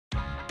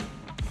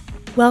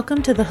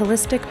Welcome to the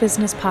Holistic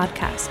Business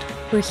Podcast,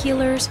 where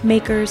healers,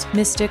 makers,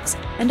 mystics,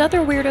 and other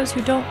weirdos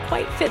who don't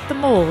quite fit the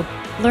mold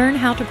learn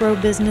how to grow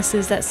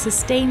businesses that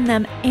sustain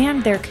them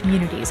and their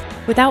communities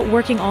without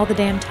working all the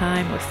damn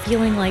time or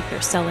feeling like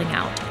they're selling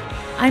out.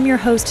 I'm your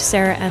host,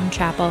 Sarah M.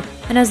 Chappell,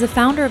 and as the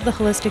founder of the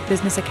Holistic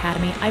Business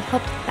Academy, I've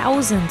helped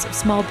thousands of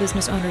small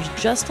business owners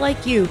just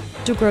like you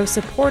to grow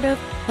supportive,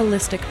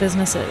 holistic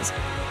businesses.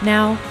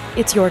 Now,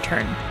 it's your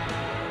turn.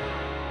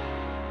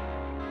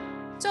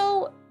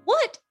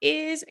 What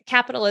is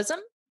capitalism?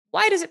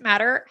 Why does it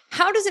matter?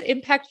 How does it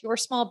impact your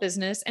small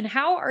business? And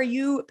how are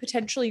you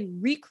potentially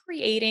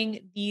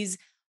recreating these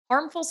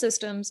harmful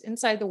systems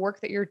inside the work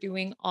that you're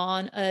doing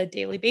on a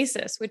daily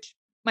basis? Which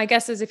my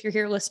guess is if you're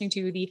here listening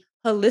to the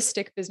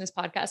Holistic Business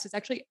Podcast, it's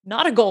actually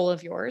not a goal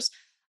of yours.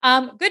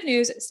 Good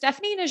news,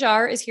 Stephanie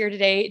Najjar is here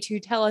today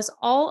to tell us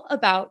all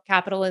about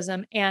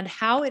capitalism and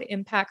how it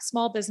impacts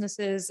small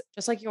businesses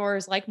just like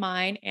yours, like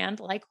mine, and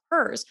like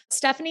hers.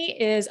 Stephanie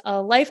is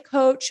a life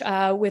coach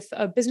with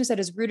a business that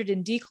is rooted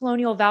in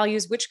decolonial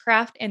values,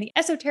 witchcraft, and the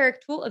esoteric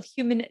tool of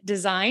human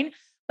design.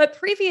 But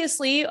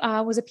previously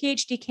was a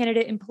PhD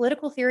candidate in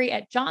political theory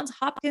at Johns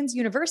Hopkins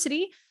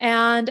University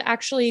and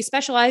actually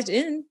specialized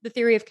in the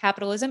theory of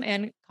capitalism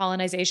and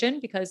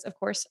colonization because, of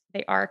course,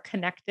 they are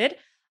connected.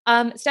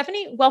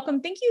 Stephanie,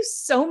 welcome. Thank you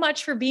so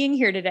much for being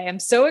here today. I'm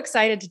so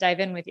excited to dive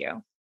in with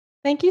you.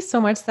 Thank you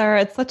so much,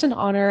 Sarah. It's such an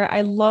honor.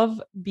 I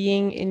love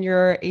being in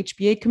your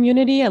HBA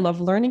community. I love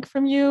learning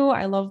from you.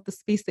 I love the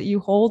space that you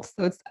hold.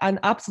 So it's an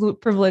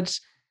absolute privilege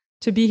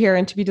to be here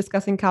and to be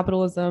discussing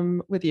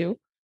capitalism with you.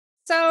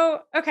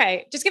 So,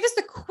 okay, just give us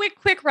the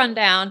quick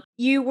rundown.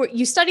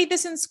 You studied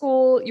this in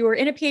school. You were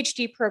in a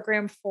PhD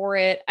program for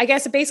it. I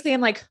guess basically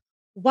I'm like,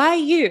 why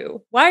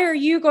you? Why are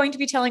you going to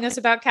be telling us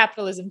about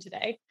capitalism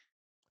today?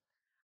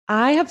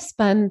 I have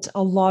spent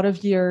a lot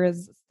of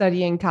years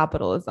studying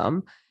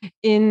capitalism.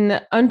 In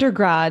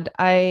undergrad,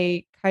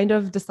 I kind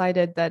of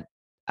decided that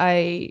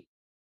I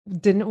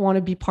didn't want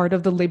to be part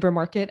of the labor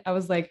market. I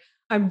was like,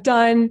 I'm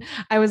done.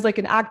 I was like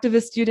an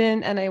activist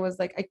student, and I was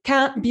like, I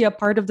can't be a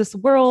part of this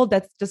world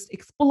that's just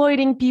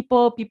exploiting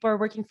people. People are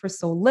working for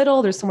so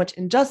little. There's so much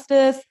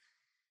injustice. So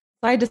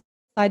I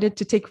decided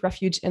to take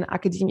refuge in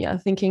academia,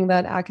 thinking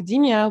that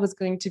academia was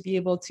going to be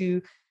able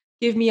to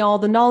give me all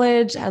the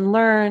knowledge and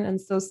learn.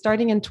 And so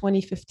starting in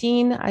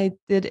 2015, I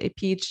did a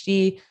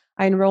PhD.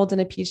 I enrolled in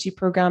a PhD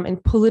program in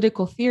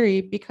political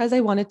theory because I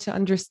wanted to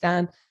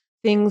understand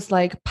things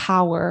like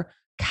power,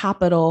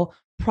 capital,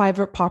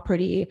 private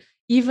property,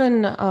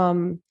 even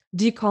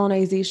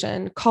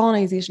decolonization,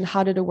 colonization,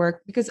 how did it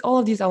work? Because all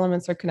of these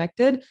elements are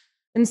connected.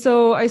 And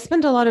so I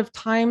spent a lot of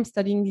time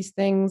studying these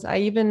things. I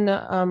even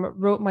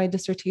wrote my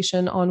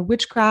dissertation on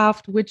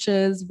witchcraft,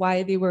 witches,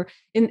 why they were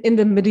in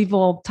the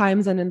medieval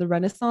times and in the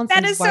Renaissance.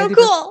 That is so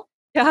cool.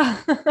 Yeah.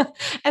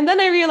 And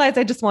then I realized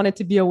I just wanted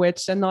to be a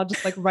witch and not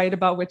just like write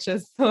about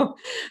witches. So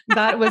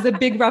that was a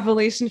big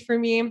revelation for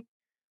me.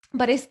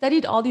 But I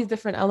studied all these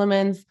different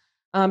elements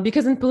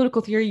because in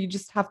political theory, you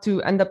just have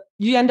to end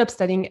up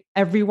studying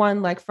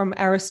everyone, like from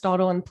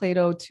Aristotle and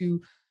Plato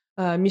to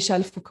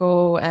Michel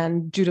Foucault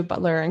and Judith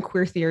Butler and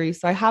queer theory.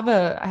 So I have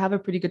a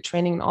pretty good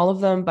training in all of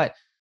them. But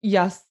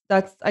yes,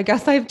 I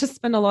guess I've just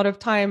spent a lot of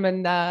time,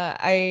 and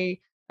I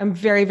am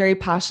very, very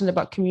passionate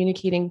about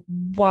communicating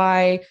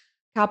why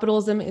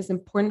capitalism is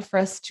important for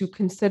us to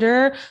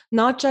consider,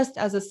 not just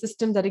as a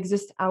system that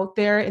exists out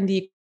there in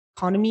the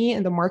economy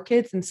and the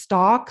markets and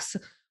stocks,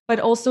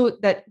 but also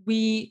that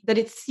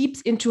it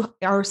seeps into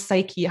our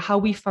psyche, how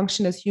we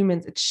function as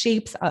humans. It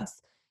shapes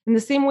us in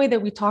the same way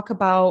that we talk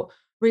about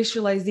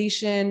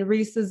racialization,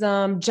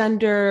 racism,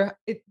 gender.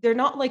 They're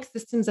not like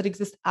systems that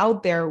exist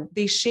out there.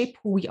 They shape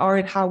who we are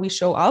and how we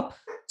show up.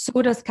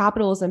 So does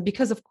capitalism,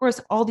 because of course,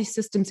 all these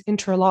systems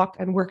interlock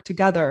and work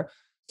together.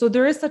 So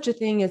there is such a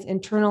thing as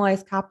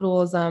internalized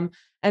capitalism.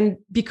 And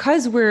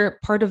because we're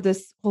part of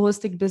this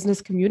holistic business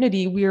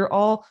community, we're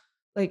all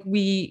like,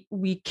 we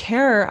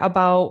care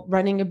about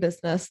running a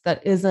business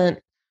that isn't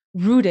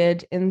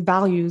rooted in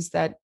values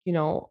that,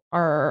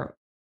 are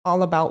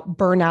all about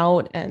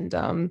burnout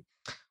and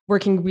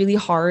working really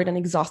hard and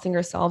exhausting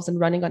ourselves and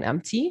running on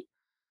empty.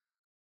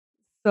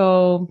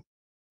 So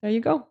there you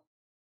go.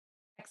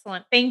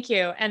 Excellent. Thank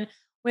you. And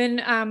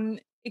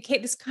when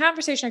this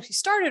conversation actually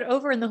started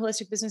over in the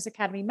Holistic Business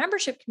Academy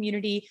membership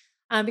community,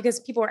 because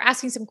people were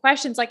asking some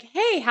questions like,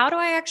 hey, how do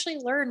I actually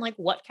learn like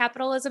what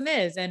capitalism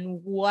is and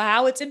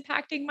how it's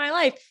impacting my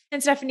life?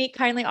 And Stephanie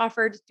kindly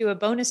offered to do a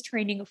bonus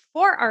training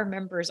for our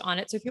members on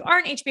it. So if you are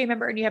an HBA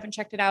member and you haven't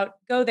checked it out,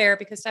 go there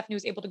because Stephanie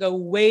was able to go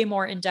way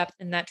more in depth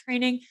in that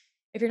training.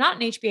 If you're not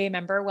an HBA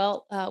member,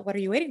 well, what are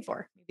you waiting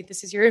for? Maybe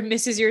this is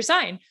your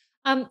sign.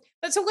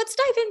 But so let's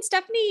dive in,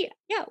 Stephanie.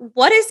 Yeah.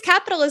 What is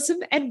capitalism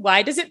and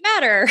why does it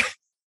matter?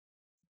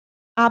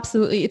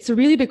 Absolutely. It's a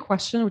really big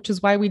question, which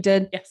is why we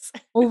did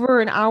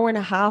over an hour and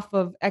a half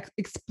of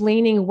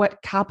explaining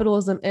what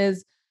capitalism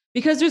is,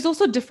 because there's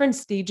also different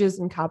stages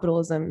in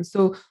capitalism.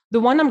 So the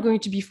one I'm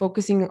going to be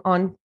focusing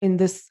on in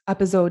this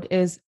episode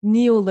is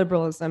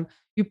neoliberalism.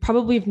 You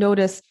probably have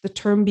noticed the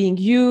term being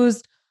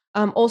used.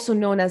 also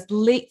known as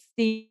late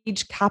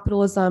stage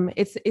capitalism.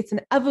 It's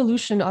an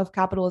evolution of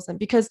capitalism,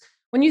 because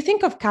when you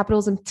think of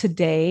capitalism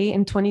today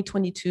in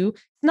 2022,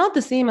 it's not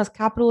the same as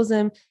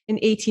capitalism in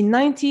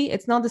 1890.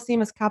 It's not the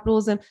same as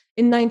capitalism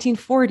in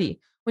 1940.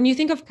 When you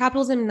think of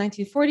capitalism in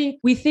 1940,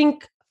 we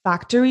think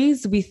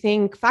factories. We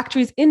think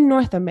factories in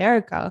North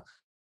America.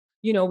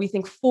 We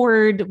think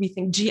Ford, we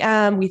think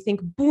GM, we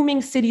think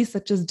booming cities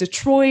such as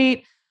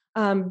Detroit,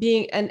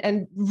 being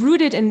and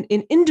rooted in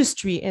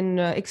industry, in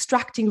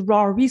extracting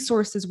raw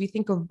resources. We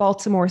think of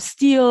Baltimore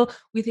Steel,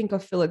 we think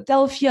of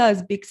Philadelphia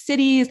as big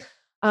cities.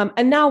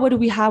 And now what do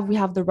we have? We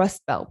have the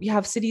Rust Belt. We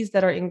have cities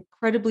that are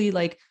incredibly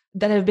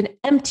that have been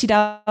emptied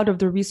out of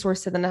their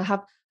resources and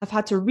have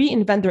had to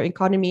reinvent their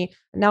economy.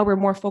 And now we're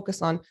more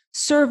focused on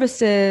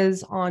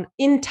services, on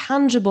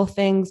intangible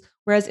things,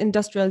 whereas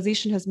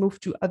industrialization has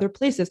moved to other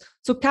places.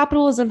 So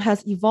capitalism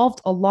has evolved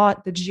a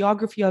lot, the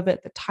geography of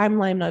it, the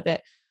timeline of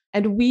it.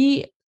 And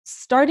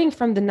starting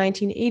from the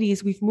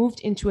 1980s, we've moved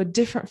into a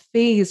different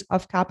phase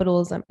of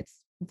capitalism. It's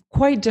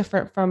quite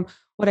different from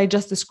what I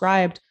just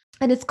described.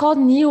 And it's called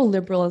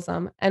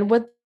neoliberalism. And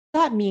what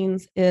that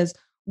means is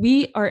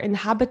we are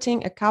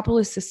inhabiting a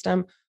capitalist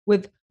system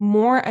with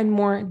more and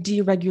more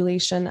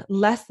deregulation,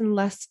 less and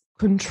less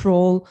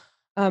control.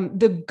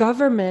 The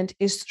government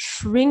is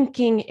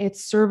shrinking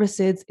its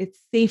services, its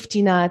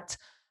safety net.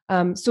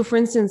 So, for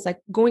instance,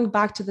 like going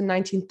back to the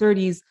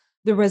 1930s,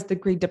 there was the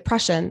Great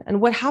Depression.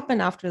 And what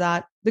happened after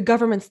that? The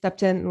government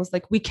stepped in and was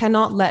like, we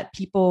cannot let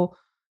people,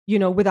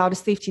 without a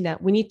safety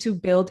net. We need to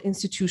build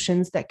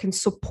institutions that can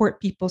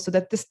support people so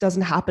that this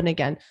doesn't happen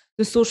again.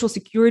 The Social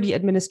Security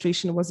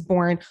Administration was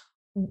born.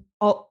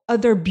 All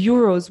other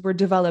bureaus were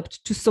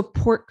developed to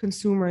support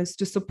consumers,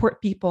 to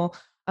support people.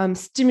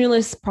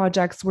 Stimulus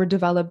projects were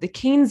developed. The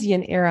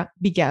Keynesian era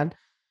began.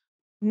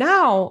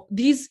 Now,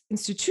 these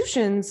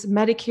institutions,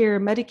 Medicare,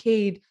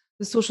 Medicaid,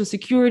 the Social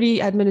Security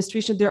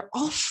Administration, they're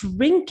all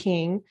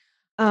shrinking.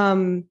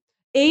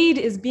 Aid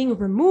is being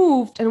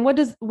removed. And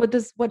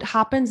what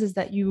happens is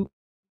that you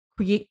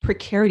create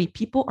precarity.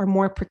 People are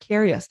more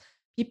precarious.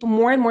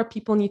 More and more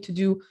people need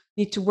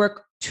to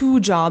work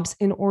two jobs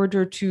in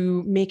order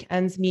to make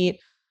ends meet.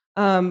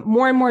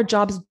 More and more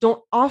jobs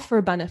don't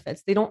offer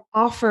benefits. They don't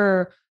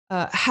offer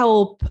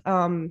help.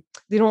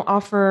 They don't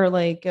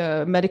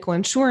offer medical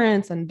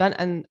insurance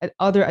and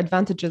other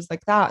advantages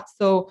like that.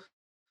 So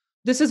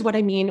this is what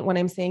I mean when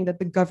I'm saying that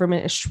the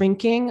government is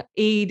shrinking,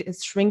 aid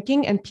is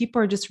shrinking, and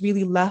people are just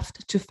really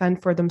left to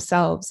fend for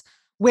themselves.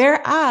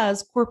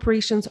 Whereas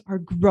corporations are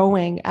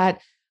growing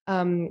at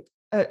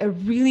a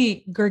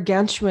really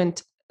gargantuan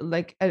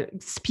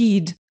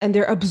speed, and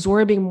they're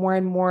absorbing more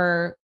and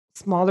more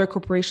smaller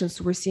corporations.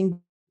 So we're seeing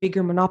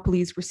bigger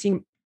monopolies. We're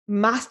seeing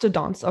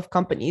mastodons of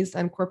companies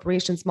and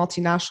corporations,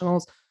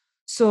 multinationals.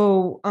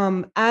 So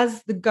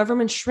as the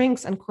government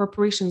shrinks and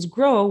corporations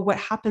grow, what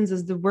happens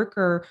is the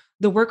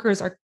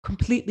workers are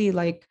completely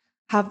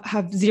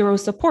have zero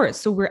support.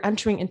 So we're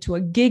entering into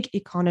a gig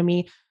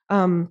economy,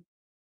 a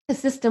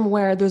system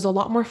where there's a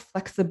lot more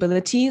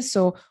flexibility.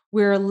 So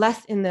we're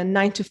less in the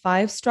 9 to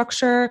 5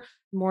 structure,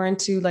 more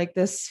into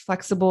this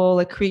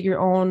flexible, create your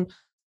own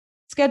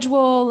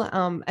schedule,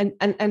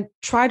 and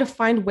try to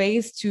find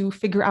ways to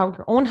figure out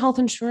your own health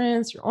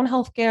insurance, your own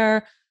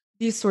healthcare,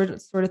 these sort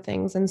of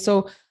things. And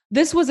so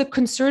this was a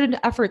concerted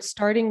effort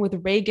starting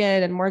with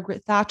Reagan and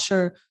Margaret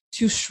Thatcher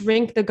to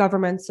shrink the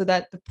government so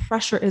that the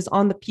pressure is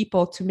on the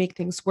people to make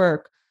things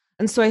work.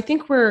 And so I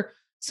think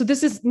so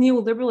this is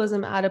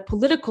neoliberalism at a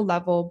political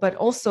level, but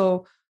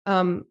also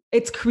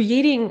it's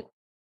creating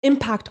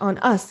impact on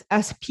us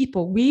as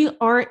people. We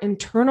are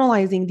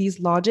internalizing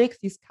these logics,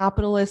 these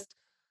capitalist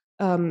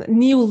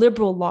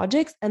neoliberal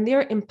logics, and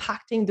they're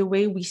impacting the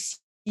way we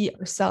see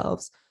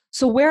ourselves.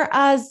 So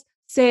whereas,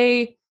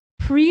 say,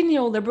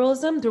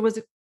 pre-neoliberalism, there was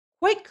a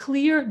quite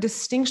clear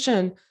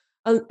distinction,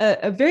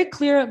 a very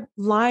clear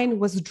line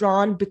was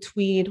drawn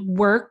between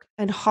work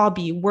and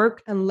hobby,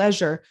 work and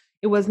leisure.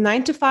 It was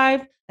 9 to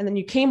 5, and then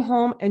you came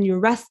home and you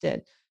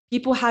rested.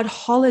 People had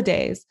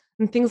holidays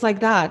and things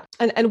like that.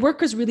 And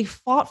workers really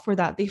fought for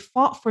that. They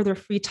fought for their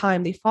free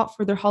time. They fought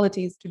for their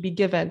holidays to be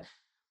given.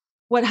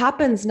 What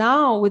happens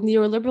now with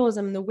neoliberalism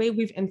and the way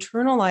we've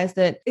internalized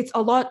it, it's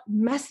a lot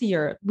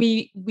messier.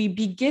 We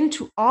begin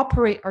to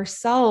operate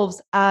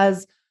ourselves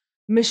as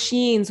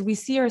machines. We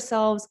see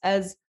ourselves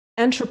as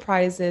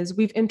enterprises.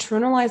 We've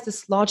internalized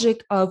this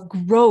logic of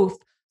growth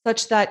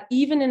such that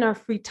even in our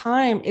free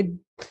time,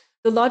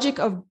 the logic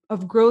of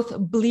growth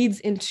bleeds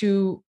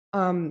into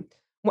in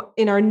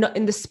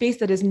the space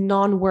that is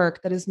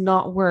non-work, that is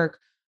not work.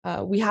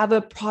 We have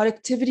a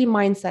productivity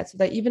mindset so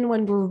that even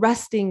when we're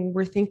resting,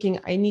 we're thinking,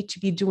 I need to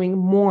be doing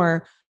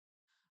more.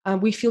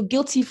 We feel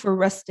guilty for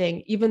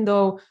resting, even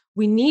though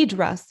we need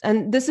rest.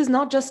 And this is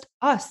not just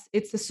us.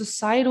 It's a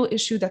societal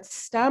issue that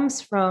stems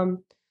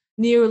from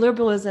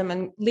neoliberalism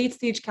and late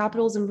stage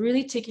capitalism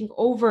really taking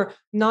over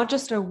not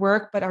just our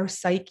work, but our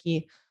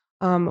psyche.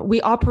 We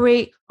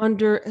operate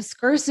under a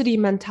scarcity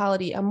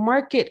mentality, a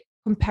market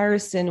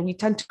comparison. We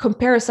tend to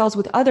compare ourselves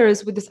with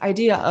others with this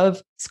idea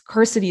of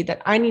scarcity,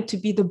 that I need to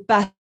be the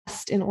best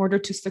in order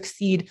to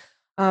succeed,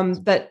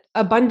 that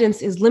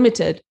abundance is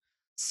limited.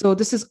 So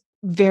this is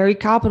very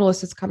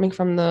capitalist. It's coming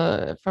from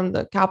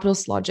the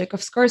capitalist logic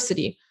of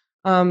scarcity.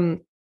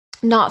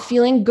 Not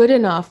feeling good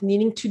enough,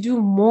 needing to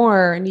do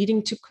more,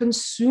 needing to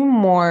consume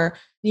more,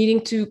 needing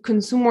to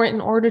consume more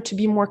in order to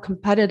be more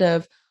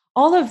competitive.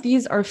 All of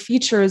these are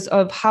features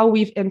of how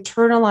we've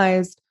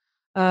internalized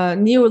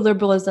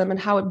neoliberalism and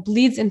how it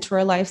bleeds into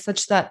our life,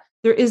 such that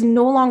there is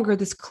no longer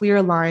this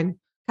clear line.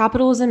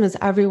 Capitalism is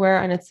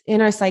everywhere and it's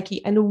in our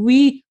psyche, and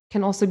we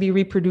can also be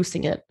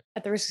reproducing it.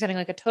 At the risk of sounding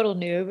like a total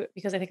noob,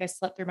 because I think I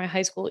slept through my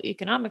high school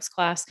economics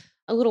class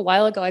a little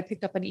while ago, I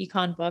picked up an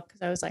econ book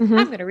because I was like, I'm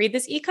Mm-hmm. going to read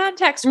this econ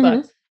textbook.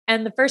 Mm-hmm.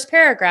 And the first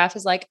paragraph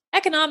is like,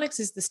 economics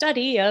is the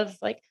study of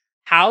like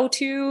how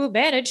to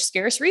manage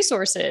scarce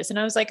resources. And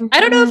I was like,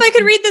 I don't know if I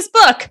could read this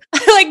book.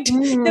 Like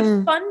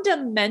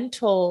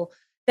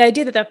the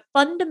idea that the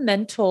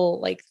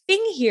fundamental like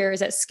thing here is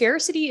that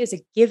scarcity is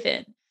a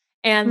given,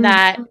 and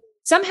that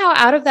somehow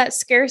out of that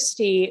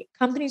scarcity,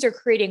 companies are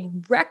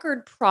creating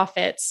record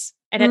profits.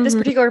 And at this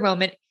particular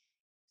moment,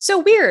 so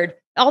weird,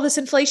 all this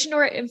inflation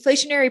or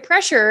inflationary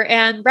pressure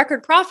and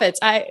record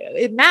profits.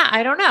 Matt,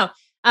 I don't know.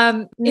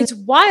 It's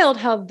wild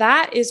how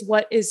that is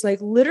what is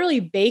like literally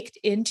baked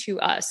into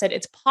us, that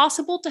it's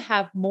possible to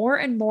have more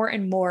and more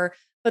and more,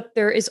 but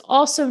there is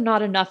also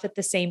not enough at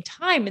the same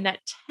time. And that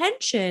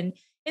tension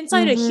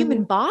inside a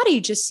human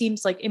body just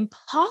seems like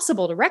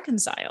impossible to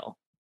reconcile.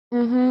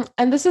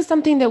 And this is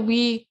something that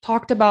we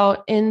talked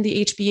about in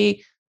the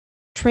HBA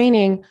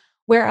training,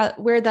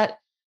 where that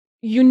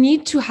you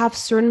need to have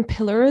certain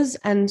pillars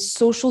and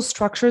social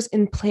structures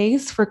in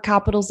place for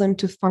capitalism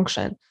to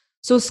function.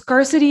 So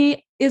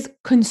scarcity is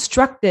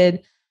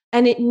constructed,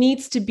 and it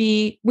needs to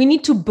be, we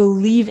need to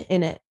believe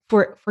in it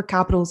for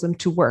capitalism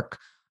to work.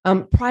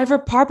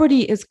 Private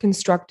property is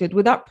constructed.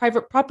 Without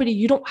private property,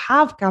 you don't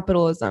have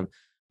capitalism.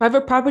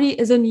 Private property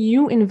is a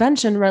new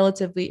invention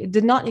relatively. It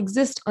did not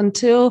exist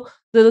until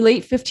the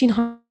late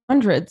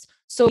 1500s.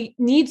 So you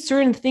need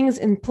certain things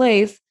in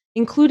place,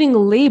 including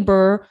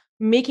labor,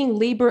 making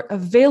labor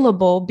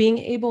available, being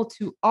able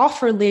to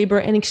offer labor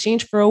in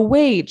exchange for a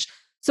wage.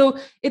 So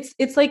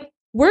it's like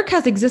work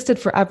has existed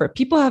forever.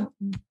 People have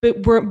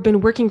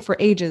been working for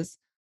ages.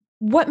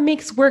 What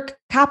makes work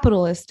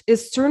capitalist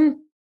is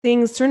certain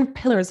things, certain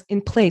pillars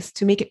in place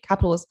to make it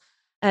capitalist.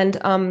 And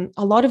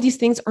a lot of these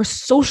things are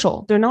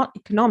social. They're not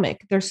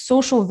economic. They're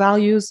social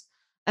values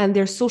and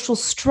they're social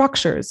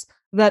structures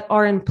that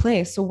are in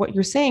place. So what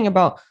you're saying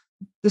about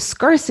the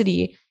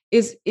scarcity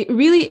is, it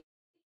really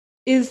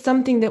is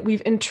something that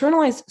we've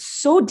internalized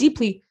so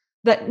deeply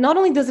that not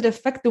only does it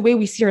affect the way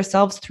we see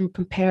ourselves through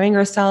comparing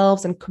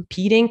ourselves and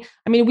competing.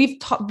 I mean, we've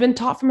been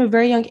taught from a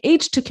very young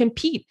age to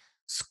compete.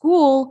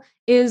 School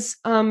is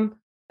a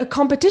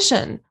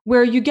competition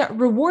where you get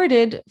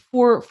rewarded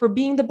for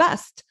being the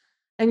best,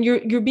 and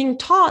you're being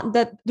taught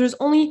that there's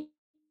only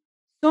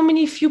so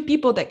many few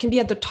people that can be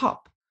at the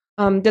top.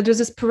 That there's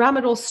this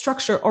pyramidal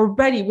structure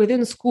already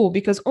within school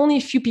because only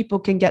a few people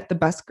can get the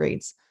best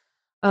grades.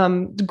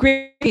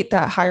 Create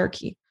that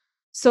hierarchy.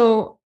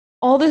 So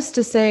all this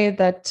to say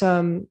that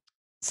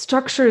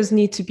structures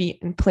need to be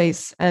in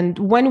place. And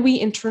when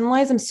we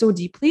internalize them so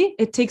deeply,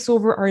 it takes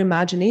over our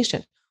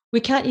imagination.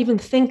 We can't even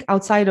think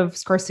outside of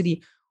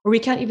scarcity, or we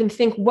can't even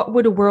think what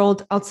would a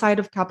world outside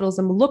of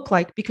capitalism look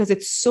like, because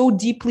it's so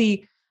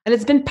deeply, and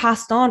it's been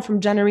passed on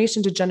from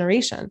generation to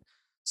generation.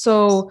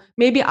 So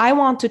maybe I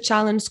want to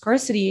challenge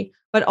scarcity,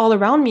 but all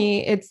around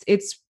me,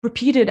 it's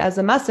repeated as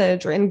a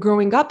message, or in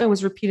growing up, it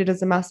was repeated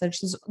as a message.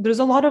 There's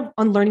a lot of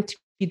unlearning to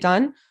be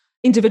done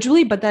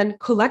individually, but then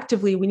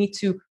collectively, we need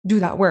to do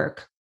that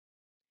work.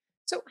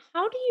 So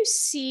how do you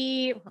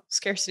see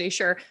scarcity,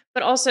 sure,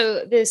 but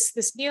also this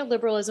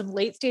neoliberalism,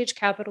 late stage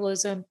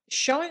capitalism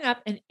showing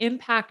up and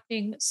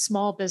impacting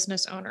small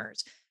business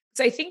owners?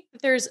 Because I think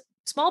that there's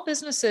small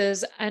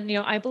businesses, and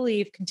I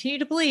believe, continue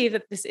to believe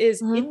that this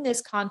is in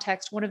this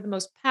context one of the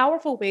most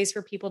powerful ways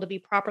for people to be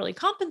properly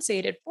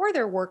compensated for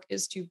their work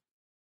is to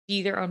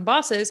be their own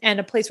bosses, and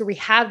a place where we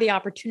have the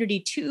opportunity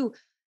to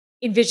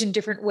envision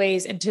different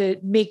ways and to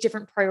make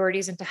different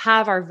priorities and to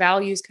have our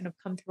values kind of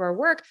come through our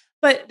work.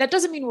 But that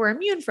doesn't mean we're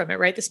immune from it,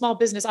 right? The small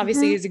business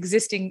obviously is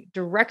existing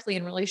directly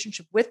in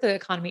relationship with the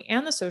economy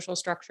and the social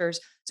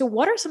structures. So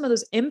what are some of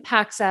those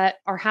impacts that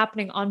are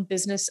happening on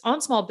business,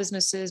 on small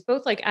businesses,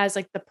 both like as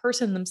like the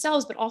person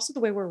themselves, but also the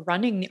way we're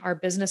running our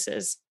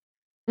businesses?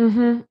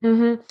 So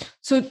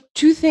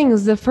two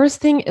things. The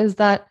first thing is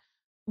that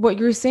what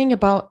you're saying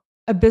about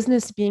a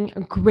business being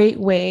a great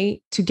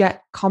way to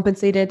get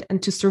compensated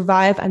and to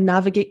survive and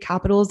navigate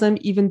capitalism,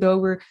 even though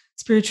we're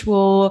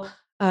spiritual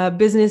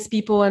business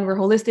people and we're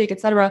holistic,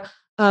 etc.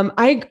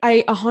 I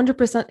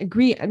 100%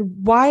 agree. And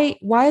why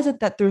is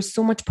it that there's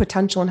so much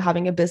potential in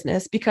having a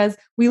business? Because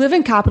we live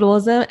in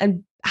capitalism,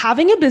 and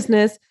having a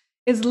business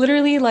is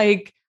literally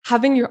like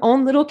having your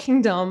own little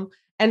kingdom.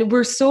 And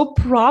we're so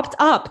propped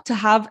up to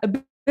have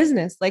a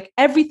business. Like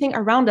everything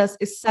around us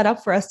is set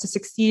up for us to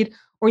succeed,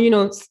 or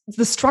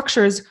the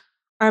structures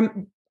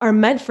are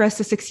meant for us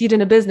to succeed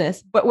in a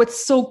business. But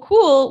what's so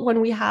cool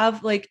when we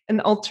have like an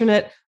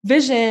alternate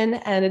vision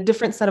and a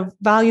different set of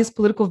values,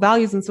 political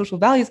values and social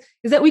values,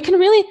 is that we can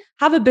really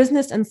have a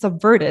business and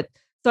subvert it.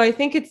 So I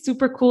think it's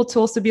super cool to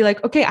also be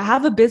like, okay, I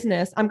have a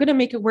business. I'm going to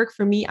make it work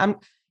for me.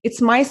 It's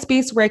my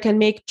space where I can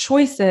make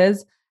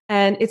choices,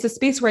 and it's a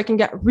space where I can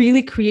get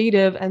really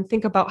creative and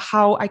think about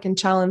how I can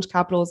challenge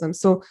capitalism.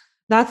 So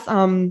that's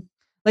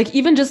like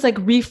even just like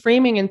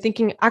reframing and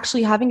thinking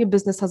actually having a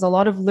business has a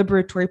lot of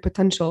liberatory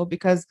potential,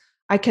 because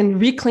I can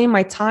reclaim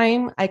my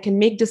time. I can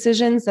make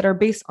decisions that are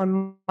based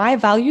on my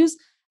values,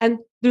 and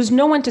there's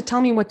no one to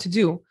tell me what to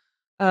do,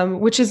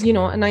 which is, you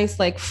know, a nice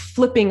like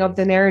flipping of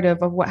the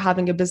narrative of what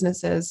having a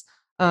business is,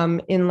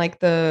 in like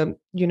the,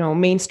 you know,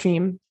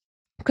 mainstream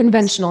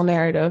conventional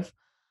narrative.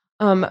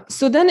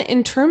 So then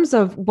in terms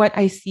of what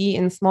I see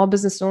in small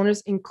business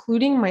owners,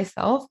 including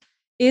myself,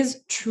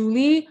 is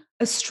truly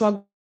a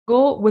struggle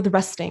with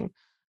resting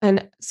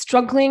and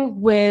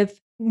struggling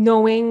with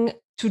knowing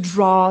to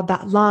draw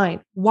that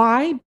line.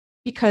 Why?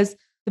 Because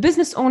the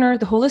business owner,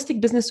 the holistic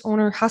business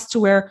owner, has to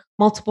wear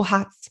multiple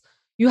hats.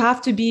 You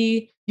have to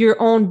be your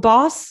own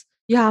boss,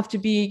 you have to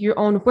be your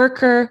own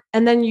worker,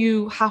 and then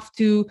you have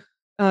to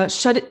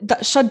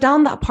shut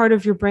down that part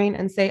of your brain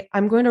and say,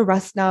 I'm going to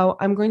rest now.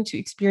 I'm going to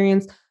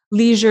experience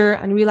leisure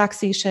and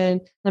relaxation.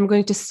 And I'm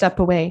going to step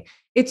away.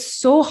 It's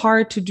so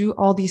hard to do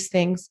all these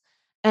things.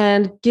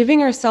 And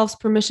giving ourselves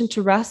permission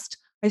to rest,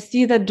 I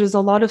see that there's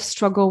a lot of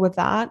struggle with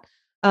that,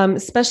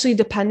 especially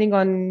depending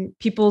on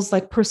people's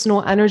like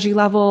personal energy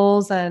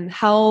levels and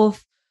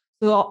health.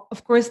 So,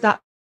 of course,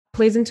 that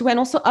plays into it. And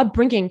also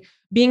upbringing,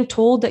 being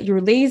told that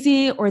you're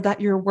lazy or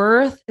that your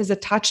worth is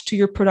attached to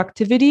your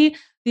productivity.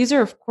 These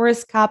are, of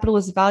course,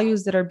 capitalist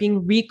values that are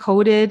being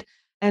recoded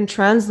and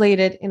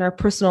translated in our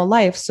personal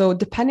life. So,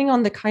 depending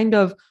on the kind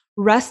of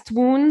rest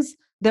wounds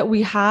that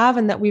we have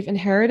and that we've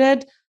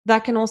inherited,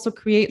 that can also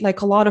create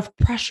like a lot of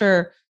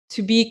pressure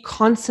to be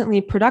constantly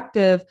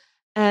productive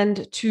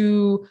and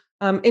to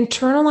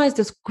internalize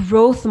this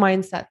growth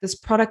mindset, this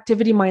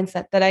productivity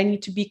mindset that I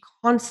need to be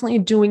constantly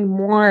doing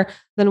more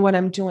than what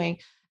I'm doing.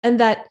 And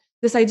that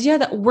this idea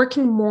that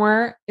working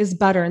more is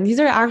better. And these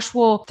are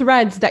actual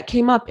threads that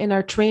came up in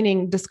our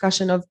training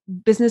discussion of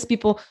business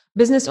people,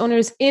 business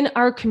owners in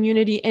our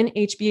community in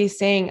HBA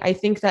saying, I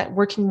think that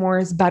working more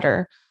is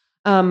better.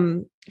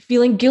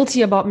 Feeling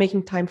guilty about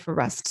making time for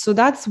rest. So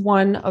that's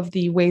one of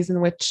the ways in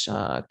which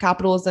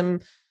capitalism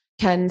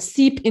can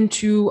seep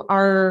into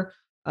our,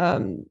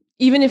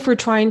 even if we're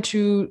trying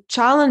to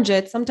challenge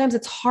it, sometimes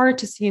it's hard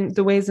to see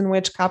the ways in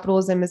which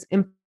capitalism is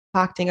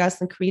impacting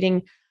us and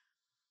creating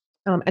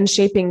and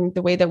shaping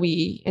the way that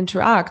we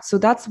interact. So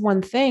that's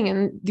one thing.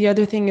 And the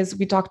other thing is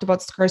we talked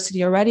about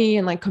scarcity already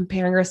and like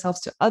comparing ourselves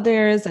to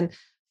others and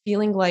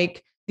feeling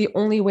like the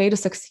only way to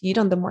succeed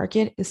on the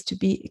market is to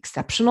be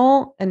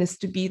exceptional and is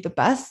to be the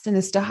best and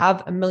is to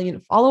have 1 million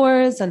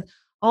followers and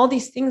all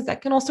these things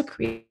that can also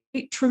create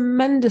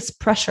tremendous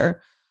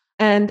pressure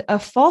and a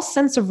false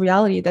sense of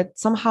reality that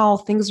somehow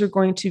things are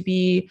going to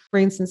be, for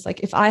instance, like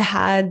if I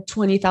had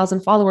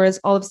 20,000 followers,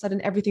 all of a sudden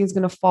everything's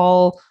going to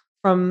fall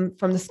from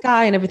the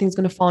sky and everything's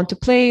going to fall into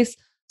place.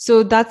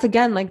 So that's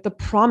again like the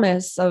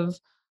promise of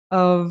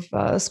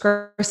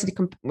scarcity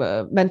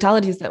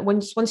mentalities that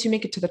once you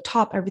make it to the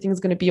top, everything's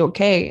going to be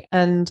okay.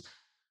 And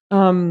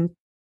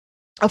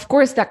of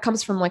course, that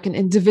comes from like an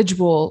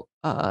individualist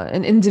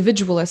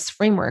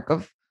framework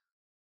of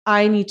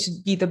I need to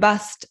be the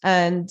best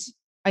and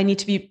I need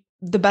to be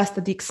the best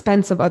at the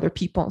expense of other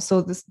people.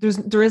 So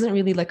there isn't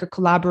really like a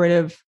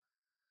collaborative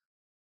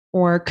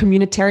or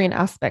communitarian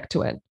aspect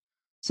to it.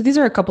 So these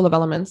are a couple of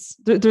elements.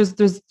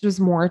 There's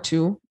more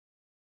too.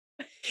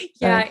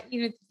 Yeah,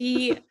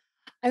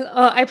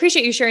 I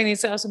appreciate you sharing these.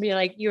 So also be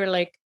like, you were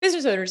like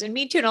business owners and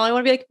me too. And all I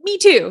want to be like, me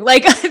too.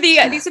 Like these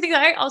are things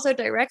I also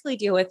directly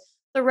deal with.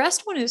 The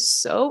rest one is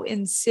so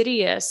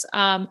insidious.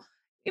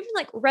 Even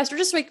like rest or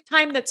just like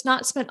time that's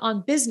not spent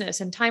on business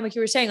and time, like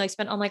you were saying, like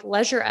spent on like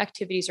leisure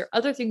activities or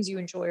other things you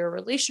enjoy or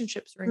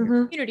relationships or in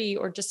your community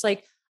or just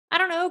like, I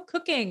don't know,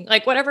 cooking,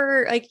 like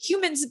whatever, like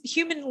human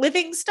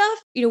living stuff.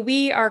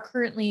 We are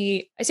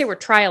currently, I say we're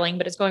trialing,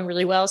 but it's going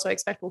really well. So I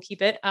expect we'll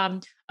keep it, a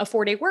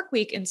 4-day work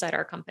week inside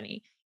our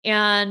company.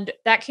 And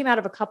that came out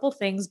of a couple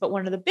things, but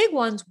one of the big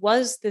ones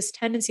was this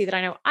tendency that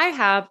I know I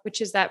have,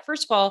 which is that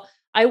first of all,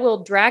 I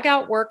will drag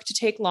out work to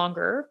take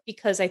longer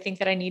because I think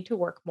that I need to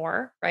work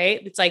more,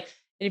 right? It's like,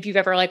 and if you've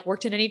ever like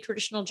worked in any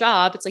traditional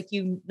job, it's like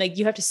you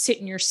have to sit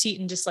in your seat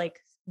and just like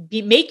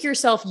make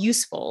yourself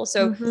useful.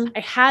 So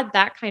I had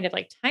that kind of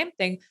like time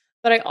thing,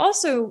 but I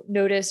also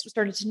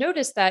started to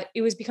notice that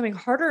it was becoming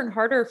harder and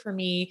harder for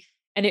me.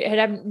 And it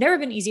had never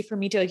been easy for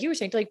me to, like you were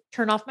saying, to like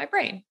turn off my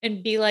brain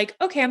and be like,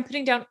 okay, I'm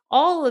putting down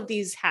all of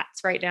these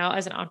hats right now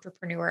as an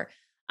entrepreneur.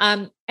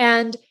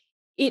 And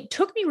it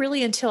took me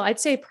really until I'd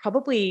say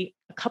probably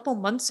a couple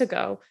months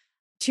ago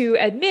to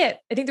admit,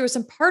 I think there was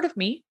some part of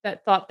me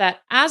that thought that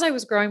as I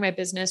was growing my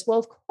business, well,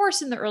 of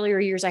course, in the earlier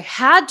years, I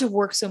had to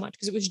work so much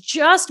because it was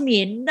just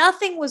me and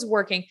nothing was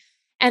working.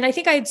 And I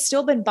think I had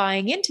still been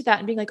buying into that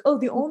and being like, oh,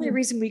 the only Mhm.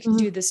 reason we can Mhm.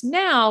 do this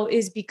now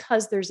is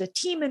because there's a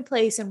team in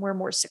place and we're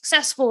more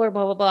successful or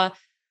blah, blah, blah.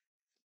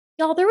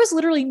 Y'all, there was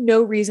literally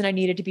no reason I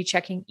needed to be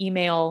checking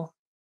email,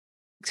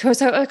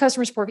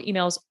 customer support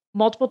emails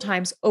multiple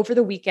times over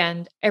the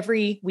weekend,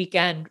 every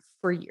weekend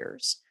for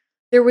years.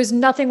 There was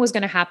nothing was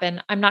going to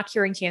happen. I'm not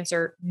curing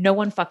cancer. No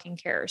one fucking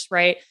cares.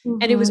 Right.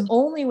 And it was Mhm.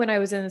 only when I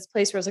was in this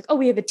place where I was like, oh,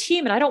 we have a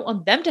team and I don't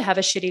want them to have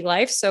a shitty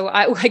life. So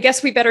I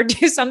guess we better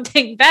do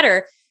something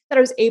better, that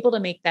I was able to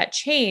make that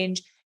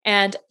change.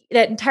 And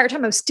that entire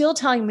time I was still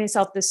telling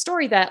myself this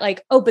story that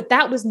like, oh, but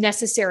that was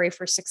necessary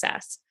for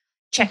success,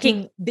 Mhm.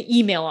 checking the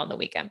email on the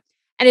weekend.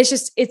 And it's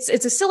just it's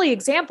a silly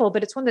example,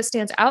 but it's one that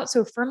stands out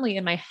so firmly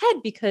in my head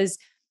because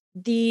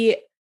the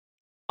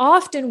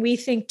often we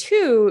think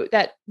too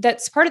that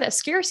that's part of that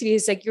scarcity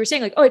is like you were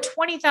saying, like, oh, at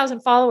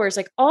 20,000 followers,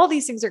 like all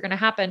these things are going to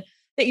happen,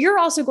 that you're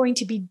also going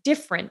to be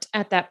different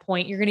at that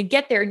point. You're going to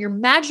get there and you're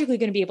magically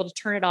going to be able to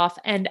turn it off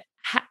and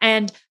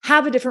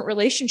have a different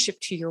relationship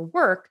to your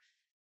work.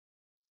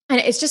 And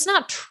it's just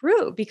not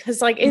true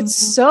because like it's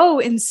Mhm. so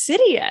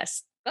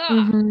insidious. Ugh.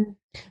 Mhm.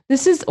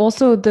 This is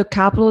also the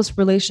capitalist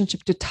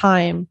relationship to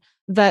time,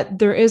 that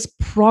there is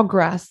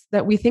progress,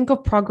 that we think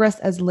of progress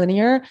as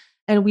linear,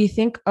 and we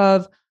think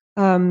of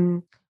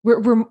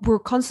we're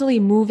constantly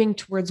moving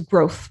towards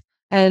growth.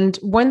 And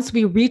once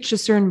we reach a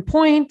certain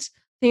point,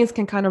 things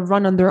can kind of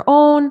run on their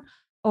own,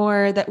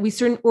 or that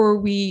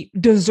we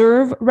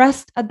deserve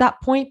rest at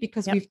that point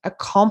because Yep. we've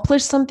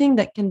accomplished something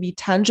that can be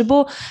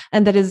tangible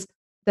and that is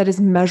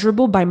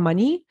measurable by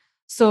money.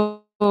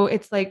 So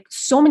it's like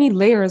so many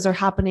layers are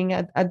happening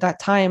at that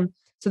time,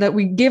 so that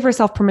we give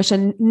ourselves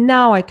permission.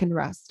 Now I can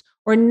rest,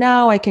 or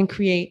now I can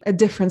create a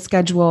different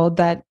schedule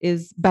that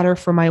is better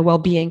for my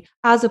well-being,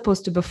 as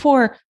opposed to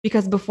before,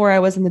 because before I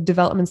was in the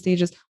development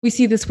stages. We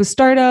see this with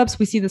startups,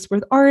 we see this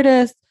with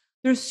artists.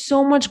 There's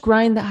so much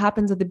grind that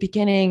happens at the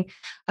beginning,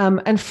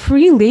 and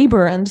free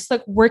labor, and just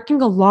like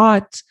working a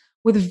lot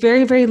with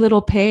very, very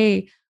little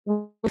pay,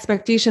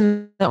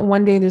 expectation that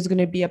one day there's going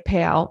to be a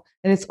payout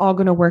and it's all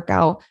going to work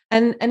out.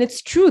 And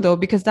it's true though,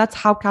 because that's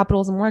how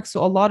capitalism works.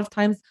 So a lot of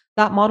times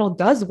that model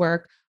does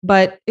work,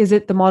 but is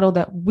it the model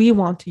that we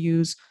want to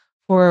use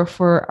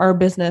for our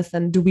business?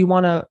 And do we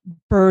want to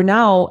burn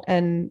out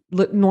and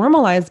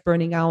normalize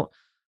burning out,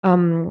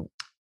 um,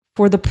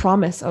 for the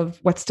promise of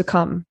what's to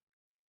come?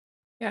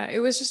 Yeah, it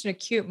was just an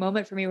acute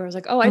moment for me where I was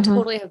like, "Oh, I Mm-hmm.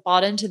 totally have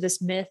bought into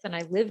this myth and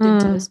I lived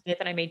into Mm-hmm. this myth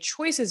and I made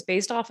choices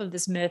based off of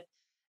this myth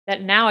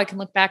that now I can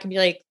look back and be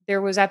like,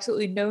 there was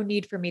absolutely no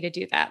need for me to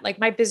do that." Like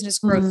my business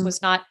growth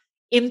was not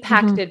Mm-hmm.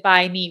 impacted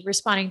by me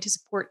responding to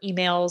support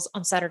emails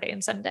on Saturday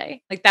and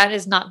Sunday. Like that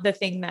is not the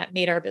thing that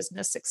made our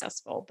business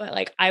successful. But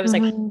like I was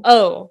like, Mm-hmm.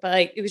 "Oh," but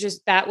like it was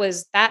just that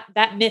was that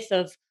myth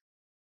of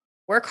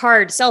work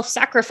hard,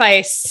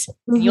 self-sacrifice,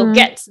 and you'll Mm-hmm.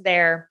 get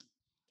there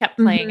kept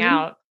playing Mm-hmm.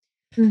 out.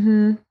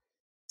 Mm-hmm.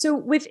 So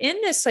within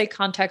this like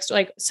context,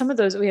 like some of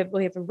those we have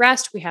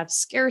rest, we have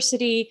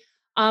scarcity.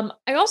 I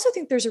also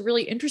think there's a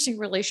really interesting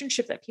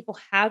relationship that people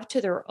have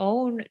to their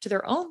own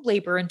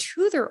labor and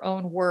to their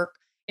own work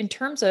in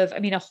terms of, I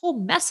mean, a whole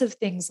mess of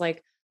things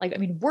like I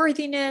mean,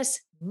 worthiness,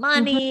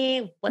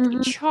 money, what they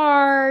Mm-hmm.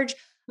 charge.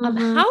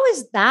 Mm-hmm. How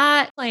is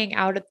that playing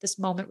out at this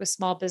moment with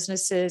small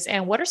businesses?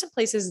 And what are some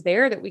places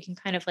there that we can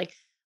kind of like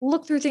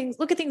look at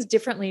things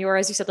differently, or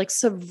as you said, like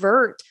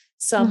subvert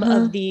some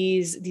of Mm-hmm.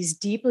 these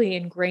deeply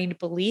ingrained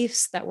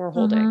beliefs that we're Mm-hmm.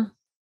 holding.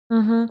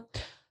 Mm-hmm.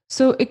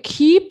 So, a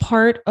key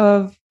part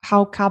of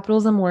how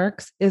capitalism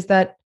works is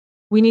that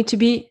we need to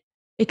be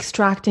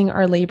extracting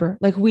our labor.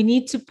 Like, we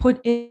need to put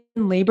in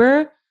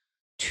labor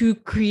to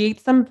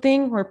create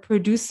something or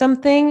produce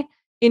something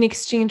in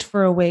exchange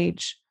for a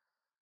wage.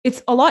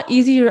 It's a lot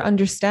easier to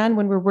understand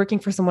when we're working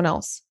for someone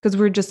else, because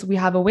we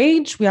have a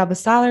wage, we have a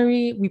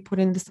salary, we put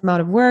in this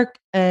amount of work,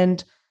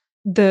 and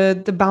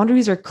the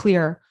boundaries are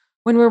clear.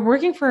 When we're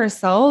working for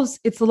ourselves,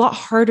 it's a lot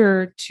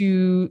harder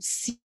to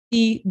see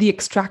the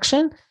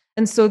extraction.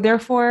 And so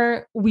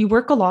therefore we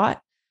work a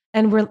lot,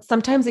 and we're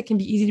sometimes it can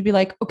be easy to be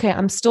like, okay,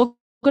 I'm still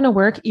going to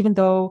work even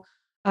though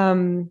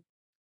um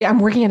I'm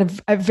working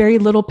at a very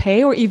little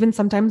pay, or even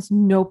sometimes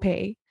no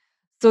pay.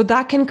 So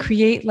that can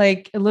create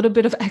like a little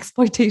bit of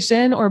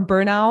exploitation or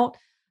burnout,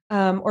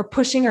 or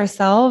pushing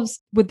ourselves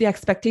with the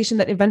expectation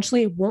that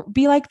eventually it won't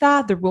be like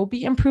that. There will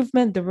be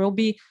improvement, there will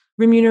be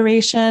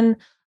remuneration,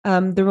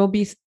 there will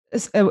be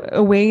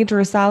a wage or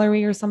a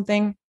salary or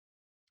something.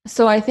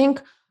 So I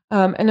think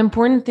an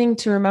important thing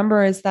to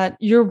remember is that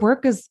your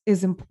work is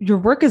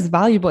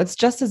valuable. It's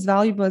just as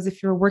valuable as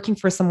if you're working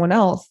for someone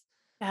else.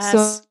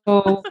 Yes.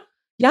 So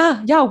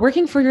yeah,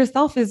 working for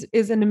yourself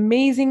is an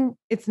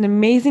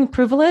amazing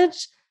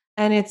privilege,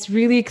 and it's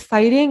really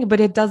exciting,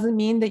 but it doesn't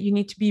mean that you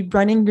need to be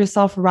running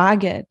yourself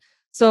ragged.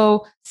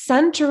 So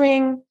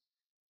centering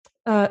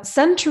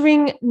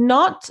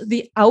not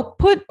the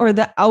output or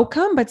the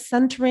outcome, but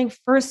centering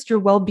first your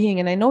well-being.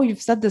 And I know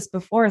you've said this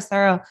before,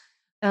 Sarah.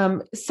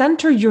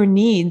 Center your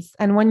needs,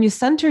 and when you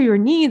center your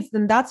needs,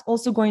 then that's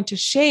also going to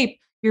shape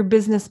your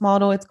business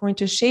model. It's going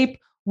to shape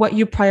what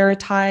you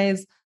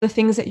prioritize, the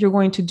things that you're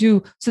going to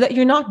do, so that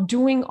you're not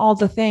doing all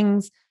the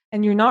things,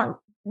 and you're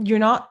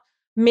not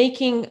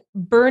making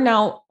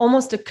burnout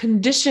almost a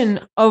condition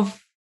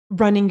of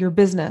running your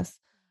business.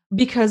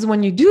 Because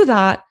when you do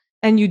that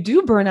and you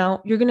do burn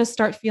out, you're going to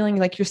start feeling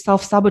like you're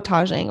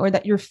self-sabotaging or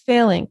that you're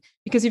failing,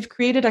 because you've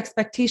created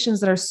expectations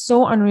that are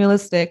so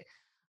unrealistic,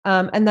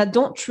 and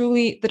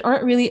that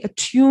aren't really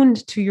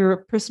attuned to your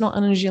personal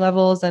energy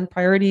levels and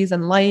priorities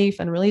and life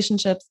and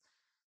relationships,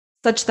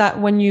 such that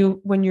when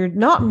you're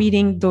not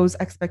meeting those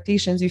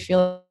expectations, you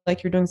feel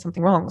like you're doing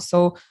something wrong.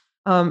 So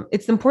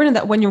it's important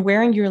that when you're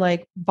wearing your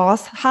like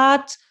boss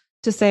hat,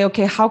 to say,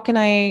 okay, how can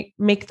I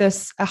make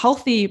this a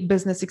healthy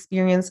business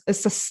experience, a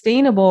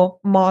sustainable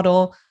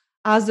model,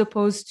 as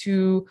opposed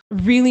to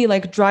really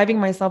like driving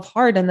myself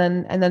hard and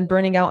then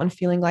burning out and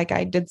feeling like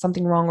I did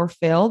something wrong or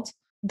failed.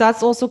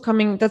 That's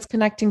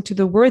connecting to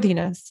the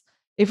worthiness.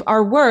 If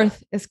our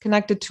worth is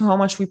connected to how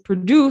much we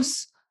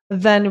produce,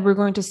 then we're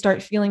going to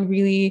start feeling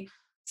really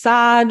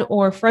sad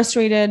or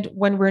frustrated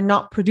when we're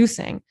not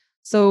producing.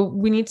 So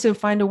we need to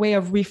find a way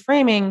of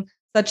reframing,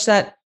 such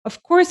that,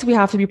 of course, we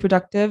have to be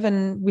productive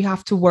and we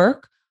have to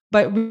work,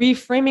 but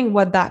reframing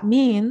what that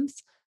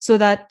means, so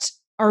that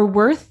our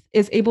worth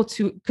is able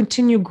to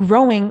continue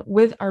growing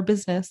with our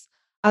business,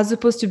 as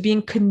opposed to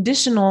being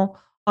conditional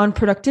on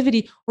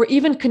productivity, or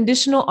even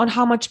conditional on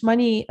how much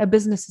money a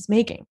business is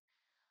making.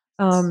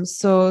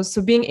 So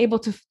being able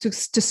to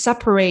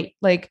separate,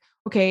 like,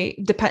 okay,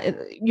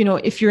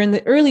 if you're in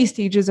the early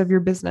stages of your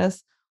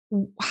business,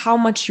 how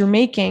much you're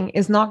making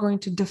is not going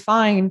to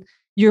define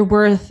your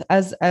worth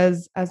as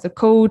a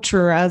coach,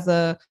 or as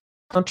a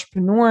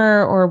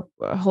entrepreneur, or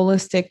a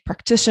holistic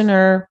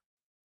practitioner.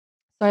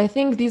 So I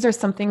think these are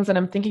some things that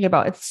I'm thinking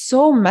about. It's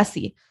so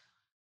messy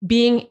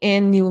being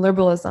in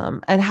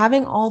neoliberalism and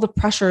having all the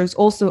pressures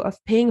also of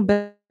paying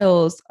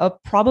bills,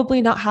 of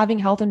probably not having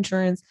health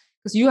insurance,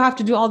 because you have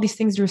to do all these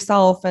things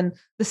yourself, and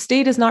the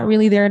state is not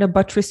really there to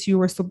buttress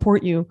you or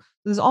support you.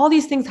 There's all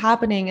these things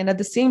happening, and at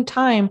the same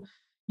time,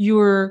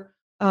 you're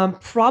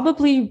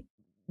probably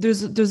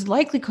there's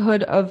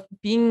likelihood of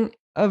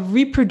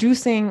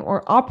reproducing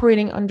or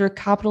operating under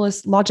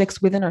capitalist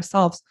logics within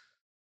ourselves.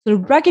 So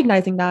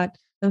recognizing that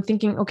and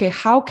thinking, okay,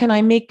 how can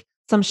I make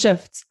some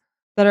shifts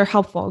that are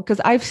helpful? Because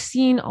I've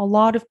seen a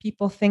lot of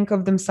people think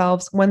of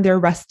themselves, when they're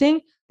resting,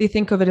 they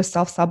think of it as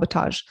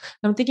self-sabotage.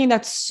 And I'm thinking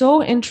that's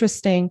so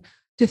interesting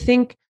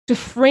to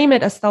frame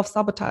it as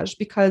self-sabotage,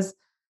 because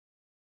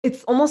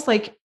it's almost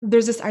like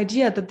there's this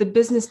idea that the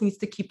business needs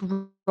to keep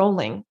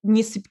rolling,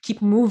 needs to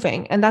keep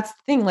moving. And that's the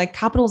thing, like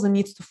capitalism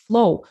needs to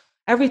flow.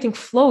 Everything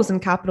flows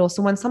in capital.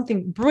 So when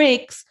something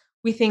breaks,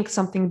 we think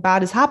something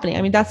bad is happening.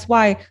 I mean, that's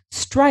why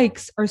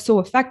strikes are so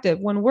effective.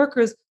 When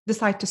workers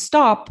decide to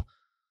stop,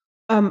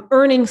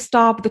 earnings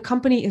stop, the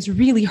company is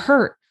really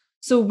hurt.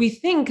 So we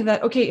think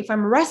that, okay, if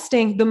I'm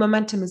resting, the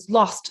momentum is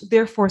lost,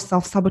 therefore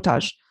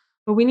self-sabotage.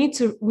 But we need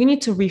to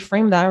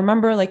reframe that.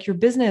 Remember, like, your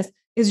business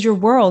is your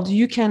world.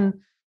 You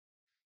can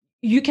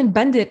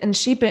bend it and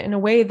shape it in a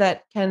way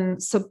that can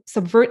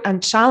subvert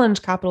and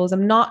challenge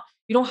capitalism. Not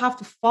You don't have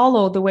to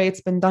follow the way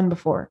it's been done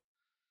before.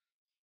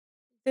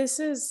 This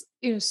is,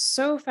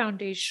 so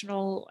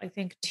foundational, I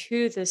think,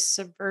 to this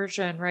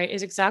subversion, right?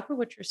 Is exactly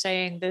what you're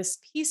saying. This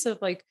piece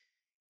of like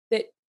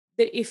that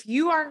that if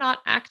you are not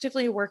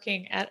actively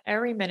working at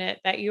every minute,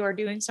 that you are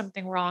doing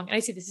something wrong. And I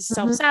see this is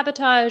Mm-hmm,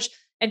 self-sabotage.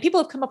 And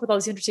people have come up with all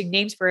these interesting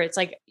names for it. It's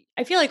like,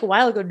 I feel like a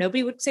while ago,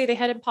 nobody would say they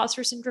had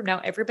imposter syndrome. Now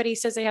everybody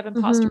says they have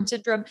imposter mm-hmm,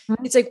 syndrome.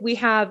 It's like we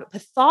have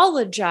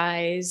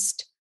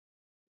pathologized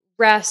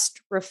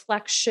rest,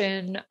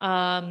 reflection,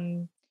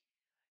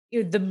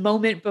 the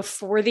moment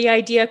before the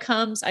idea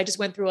comes. I just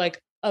went through like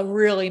a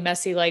really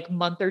messy like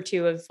month or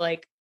two of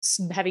like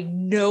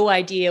having no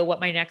idea what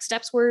my next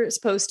steps were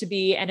supposed to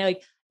be, and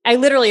I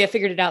literally have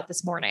figured it out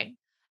this morning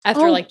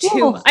after oh, like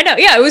cool. I know,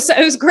 yeah, it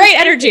was great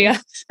energy,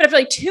 Amazing. but after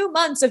like 2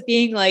 months of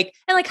being like,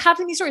 and like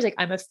having these stories like,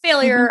 I'm a Mm-hmm,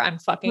 failure, I'm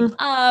fucking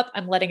up,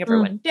 I'm letting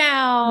everyone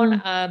down,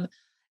 mm-hmm,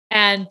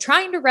 and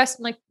trying to rest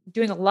and like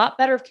doing a lot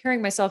better of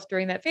carrying myself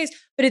during that phase.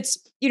 But it's,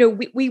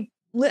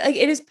 like,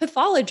 it is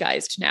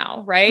pathologized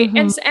now, right?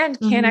 And mm-hmm, and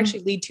can mm-hmm,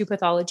 actually lead to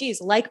pathologies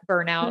like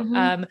burnout. mm-hmm,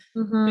 But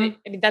mm-hmm.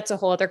 I mean, that's a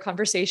whole other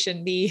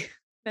conversation, the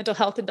mental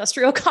health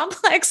industrial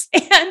complex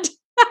and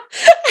For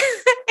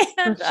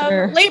and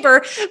sure.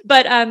 labor.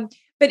 But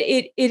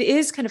it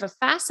is kind of a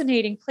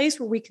fascinating place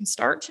where we can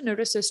start to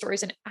notice those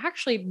stories and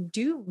actually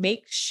do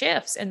make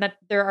shifts, and that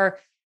there are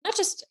not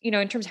just, in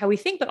terms of how we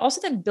think, but also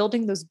then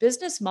building those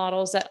business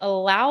models that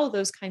allow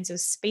those kinds of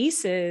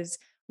spaces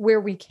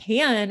where we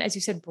can, as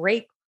you said,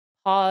 break,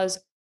 pause,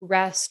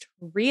 rest,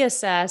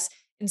 reassess,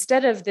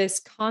 instead of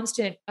this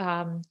constant,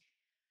 I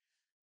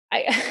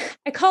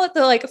I call it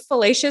the like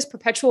fallacious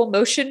perpetual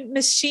motion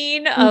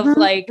machine of Mm-hmm,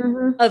 like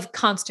mm-hmm, of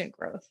constant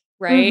growth,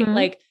 right? mm-hmm,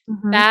 Like,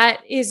 mm-hmm.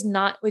 that is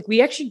not like,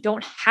 we actually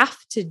don't have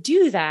to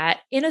do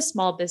that in a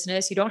small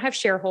business. You don't have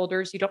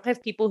shareholders, you don't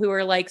have people who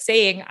are like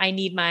saying, I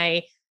need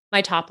my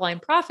top line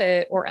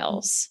profit or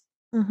else.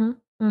 Mm-hmm,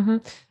 mm-hmm.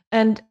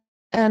 And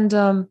and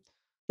the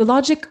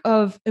logic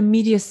of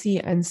immediacy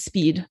and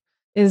speed.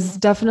 is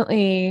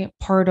definitely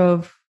part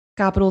of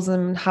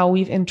capitalism and how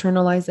we've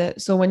internalized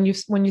it. So when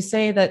you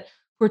say that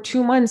for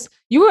 2 months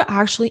you were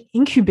actually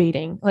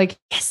incubating, like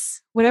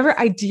Yes. whatever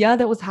idea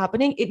that was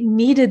happening, it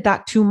needed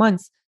that 2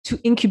 months to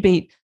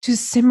incubate, to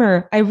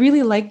simmer. I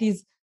really like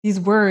these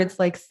words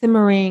like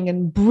simmering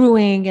and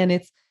brewing, and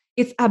it's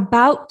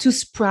about to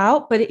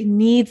sprout, but it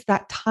needs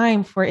that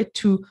time for it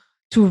to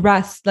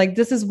rest. Like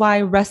this is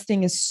why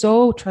resting is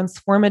so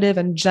transformative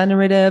and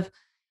generative,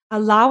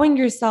 allowing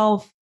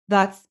yourself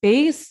that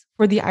space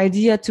for the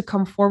idea to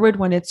come forward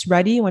when it's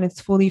ready, when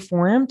it's fully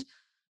formed,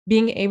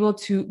 being able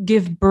to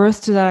give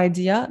birth to that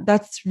idea.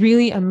 That's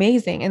really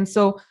amazing. And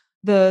so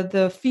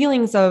the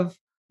feelings of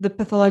the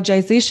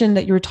pathologization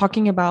that you're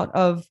talking about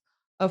of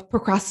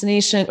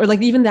procrastination, or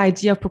like even the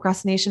idea of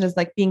procrastination is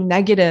like being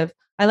negative.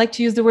 I like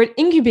to use the word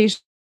incubation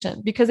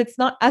because it's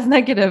not as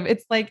negative.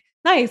 It's like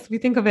nice. We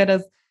think of it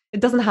as, it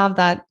doesn't have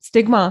that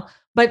stigma.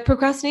 But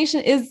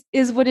procrastination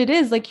is what it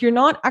is. Like you're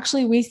not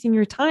actually wasting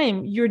your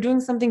time. You're doing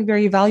something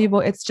very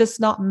valuable. It's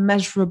just not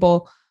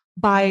measurable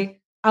by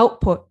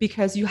output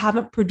because you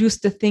haven't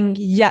produced the thing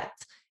yet.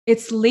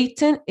 It's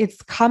latent,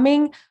 it's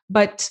coming,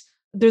 but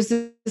there's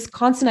this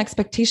constant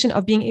expectation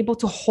of being able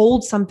to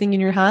hold something in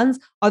your hands.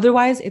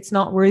 Otherwise, it's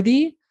not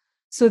worthy.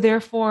 So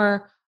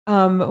therefore,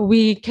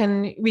 we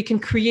can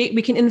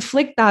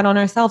inflict that on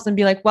ourselves and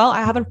be like, well,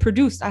 I haven't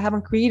produced, I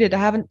haven't created, I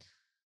haven't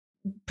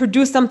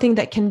produce something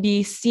that can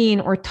be seen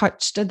or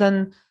touched.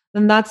 Then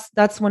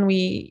that's when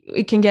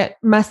it can get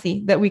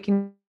messy, that we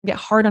can get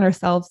hard on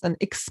ourselves and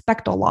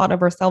expect a lot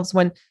of ourselves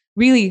when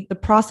really the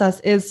process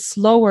is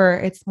slower,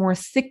 it's more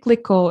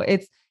cyclical,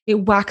 it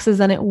waxes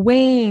and it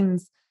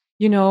wanes.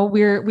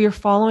 We're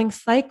following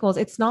cycles.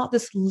 It's not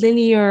this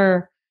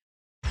linear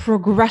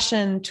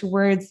progression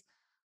towards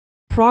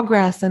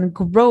progress and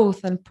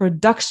growth and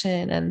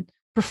production and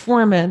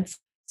performance.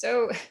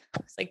 So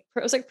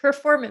it's like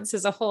performance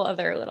is a whole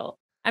other little.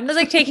 I'm just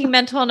like taking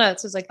mental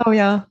notes. It's like, Oh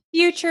yeah,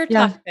 future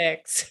yeah.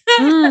 topics.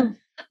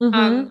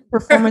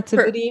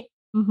 Performativity.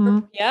 Yep,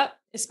 And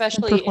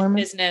especially in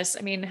performance. business.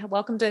 I mean,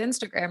 welcome to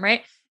Instagram,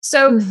 right?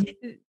 So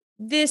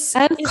this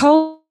And is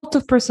cult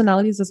of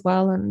personalities as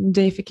well, and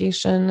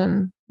deification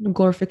and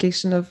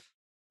glorification of,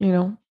 you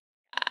know,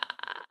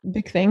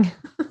 big thing.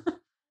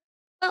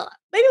 well,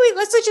 maybe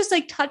let's just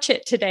like touch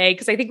it today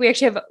because I think we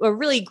actually have a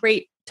really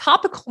great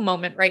topical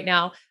moment right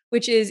now,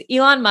 which is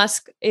Elon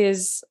Musk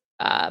is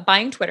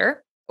buying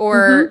Twitter, Mm-hmm.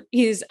 or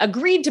he's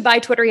agreed to buy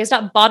Twitter. He has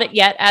not bought it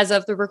yet as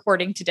of the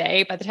recording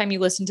today. By the time you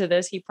listen to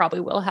this, he probably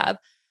will have.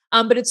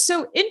 But it's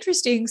so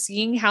interesting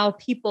seeing how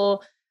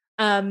people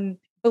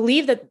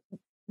believe that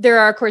there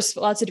are, of course,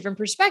 lots of different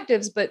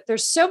perspectives, but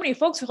there's so many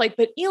folks who are like,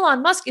 but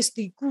Elon Musk is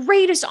the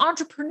greatest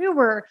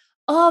entrepreneur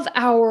of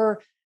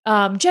our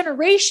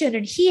generation,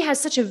 and he has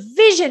such a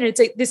vision. It's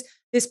like this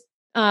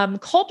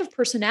cult of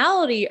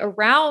personality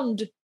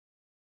around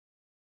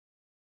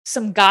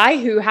some guy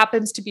who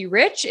happens to be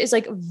rich is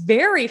like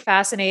very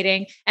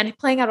fascinating, and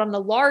playing out on a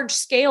large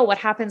scale what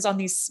happens on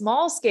these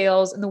small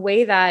scales, in the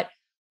way that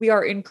we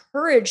are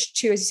encouraged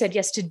to, as you said,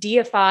 yes, to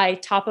deify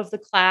top of the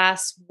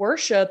class,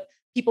 worship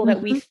people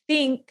that we Mm-hmm.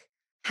 think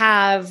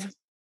have,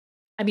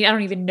 I mean, I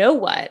don't even know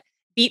what,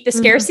 beat the Mm-hmm.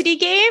 scarcity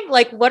game.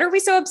 Like, what are we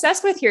so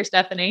obsessed with here,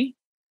 Stephanie?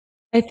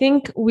 I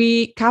think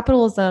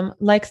capitalism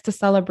likes to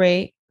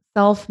celebrate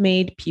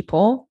self-made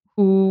people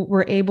who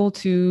were able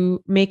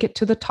to make it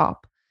to the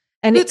top.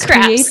 And it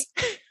creates,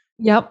 Bootstraps.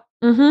 yep.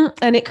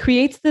 And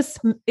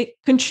it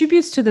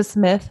contributes to this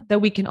myth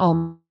that we can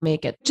all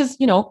make it. Just,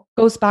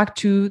 goes back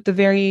to the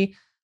very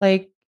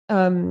like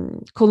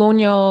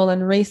colonial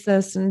and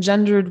racist and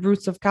gendered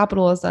roots of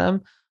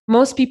capitalism.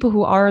 Most people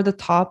who are the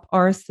top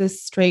are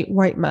cis straight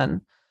white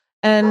men.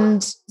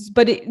 And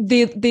but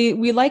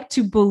we like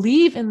to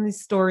believe in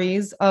these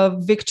stories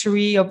of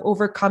victory, of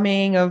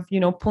overcoming, of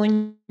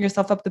pulling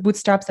yourself up the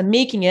bootstraps and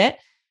making it,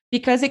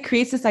 because it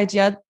creates this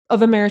idea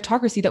of a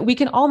meritocracy that we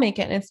can all make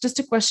it. And it's just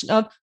a question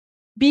of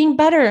being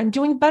better and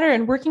doing better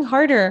and working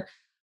harder.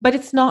 But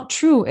it's not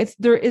true.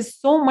 There is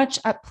so much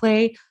at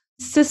play,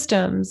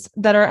 systems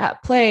that are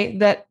at play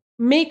that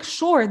make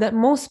sure that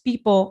most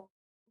people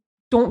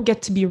don't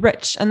get to be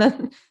rich. And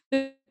then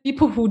the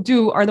people who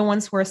do are the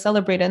ones who are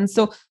celebrated. And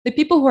so the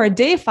people who are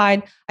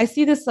deified, I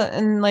see this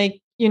in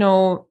like, in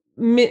on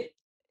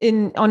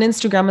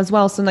Instagram as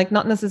well. So like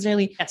not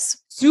necessarily Yes.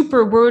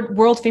 super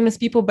world famous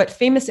people, but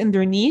famous in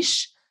their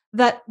niche,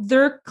 that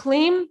their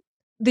claim,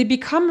 they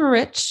become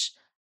rich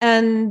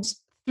and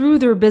through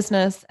their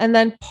business. And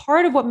then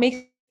part of what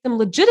makes them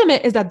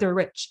legitimate is that they're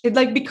rich. It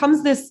like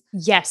becomes this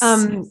Yes. It's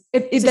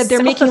a that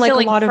they're making like a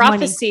self-fulfilling lot of money.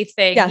 prophecy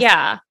thing. Yes,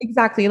 Yeah.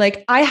 exactly.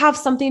 Like I have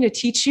something to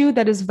teach you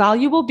that is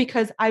valuable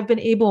because I've been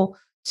able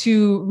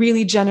to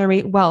really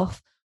generate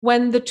wealth,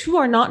 when the two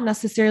are not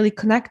necessarily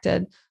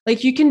connected.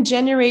 Like you can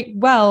generate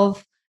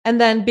wealth and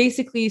then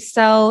basically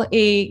sell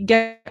a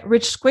get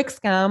rich quick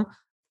scam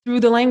through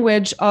the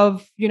language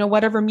of,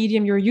 whatever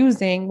medium you're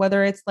using,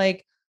 whether it's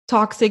like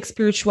toxic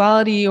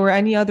spirituality or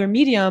any other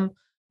medium.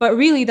 But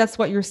really, that's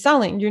what you're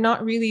selling. You're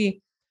not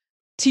really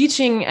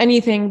teaching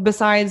anything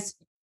besides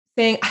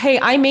saying, hey,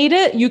 I made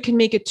it, you can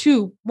make it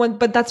too.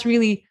 But that's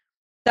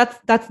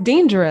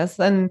dangerous.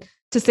 And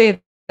to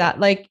say that,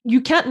 like,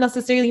 you can't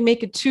necessarily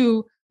make it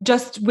too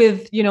just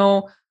with,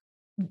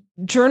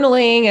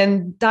 journaling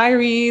and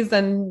diaries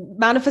and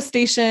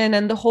manifestation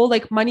and the whole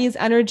like money is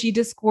energy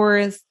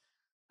discourse.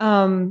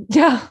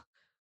 Yeah.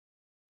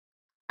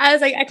 I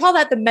was like, I call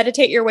that the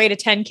meditate your way to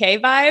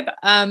 10K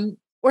vibe.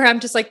 Where I'm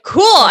just like,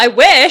 cool, I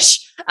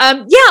wish.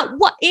 Yeah,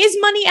 what is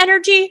money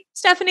energy,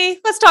 Stephanie?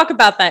 Let's talk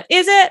about that.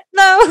 Is it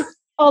though?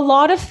 A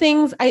lot of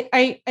things.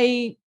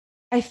 I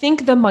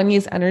think the money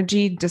is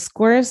energy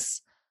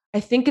discourse, I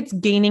think it's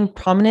gaining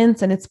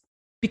prominence and it's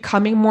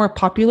becoming more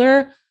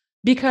popular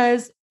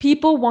because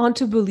people want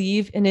to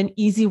believe in an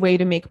easy way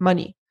to make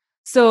money.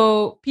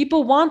 So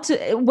people want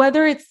to,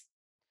 whether it's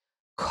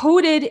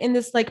coded in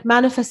this like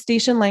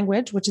manifestation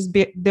language, which is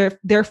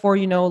therefore,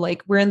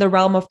 like we're in the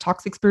realm of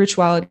toxic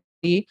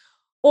spirituality,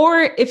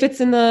 or if it's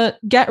in the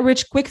get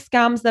rich quick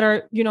scams that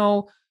are,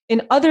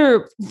 in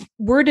other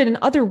worded in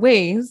other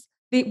ways,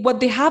 what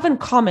they have in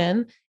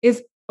common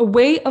is a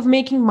way of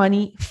making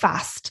money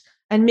fast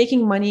and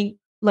making money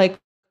like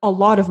a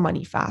lot of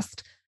money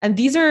fast. And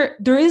there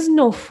is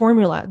no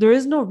formula. There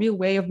is no real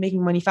way of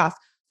making money fast.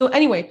 So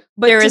anyway,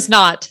 but there is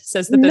not,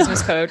 says the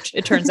business coach.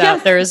 It turns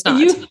out there is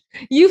not.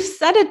 You've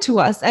said it to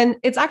us, and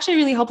it's actually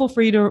really helpful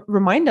for you to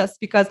remind us,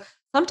 because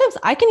sometimes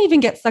I can even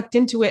get sucked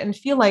into it and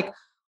feel like,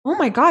 oh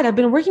my God, I've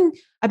been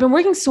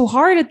working so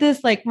hard at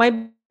this. Like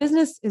my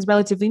business is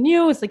relatively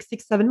new. It's like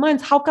 6-7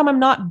 months. How come I'm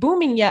not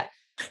booming yet?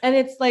 And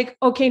it's like,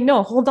 okay,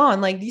 no, hold on.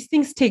 Like these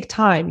things take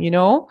time,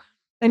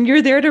 and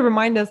you're there to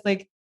remind us,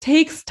 like,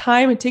 takes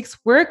time, it takes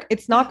work.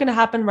 It's not going to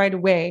happen right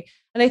away.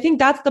 And I think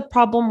that's the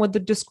problem with the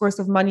discourse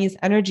of money is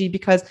energy,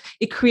 because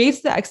it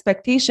creates the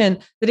expectation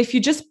that if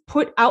you just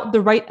put out the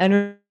right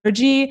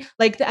energy,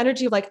 like the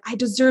energy of like, I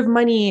deserve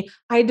money,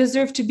 I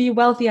deserve to be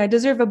wealthy, I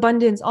deserve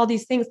abundance, all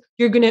these things,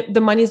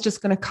 the money is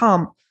just going to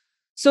come.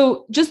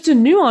 So just to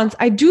nuance,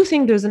 I do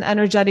think there's an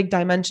energetic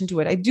dimension to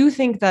it. I do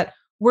think that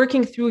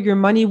working through your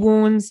money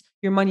wounds,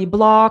 your money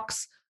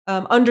blocks,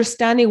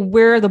 understanding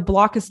where the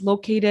block is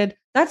located,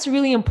 that's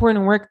really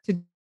important work to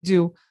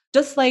do.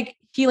 Just like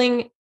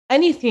healing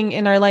anything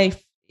in our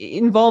life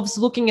involves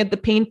looking at the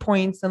pain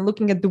points and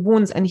looking at the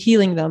wounds and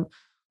healing them.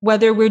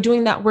 Whether we're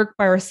doing that work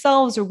by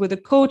ourselves or with a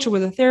coach or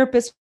with a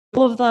therapist,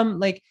 all of them,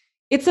 like,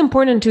 it's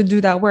important to do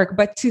that work.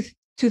 But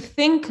to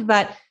think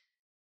that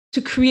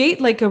to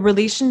create like a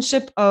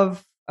relationship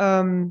of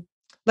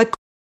like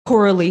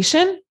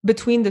correlation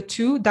between the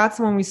two, that's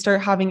when we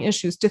start having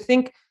issues. To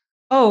think,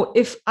 oh,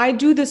 if I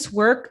do this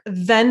work,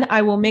 then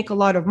I will make a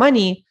lot of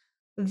money.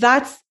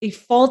 That's a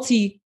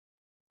faulty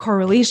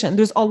correlation.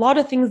 There's a lot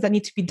of things that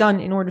need to be done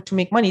in order to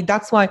make money.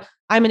 That's why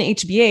I'm an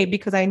HBA,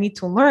 because I need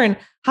to learn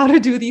how to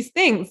do these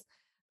things.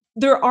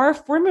 There are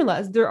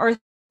formulas. There are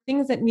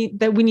things that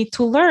we need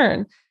to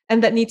learn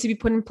and that need to be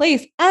put in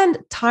place. And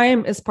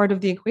time is part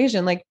of the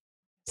equation. Like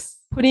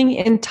putting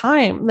in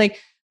time, like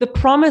the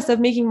promise of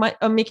making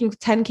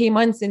 10K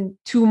months in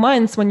 2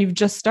 months when you've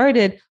just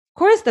started. Of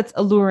course, that's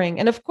alluring.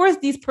 And of course,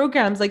 these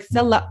programs like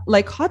sell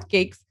like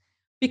hotcakes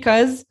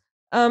because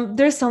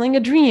they're selling a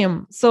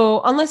dream.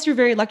 So unless you're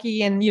very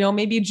lucky and,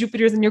 maybe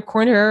Jupiter's in your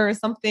corner or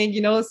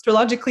something,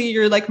 astrologically,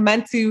 you're like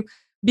meant to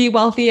be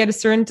wealthy at a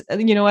certain, at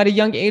a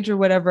young age or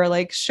whatever,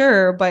 like,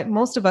 sure. But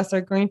most of us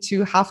are going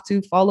to have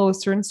to follow a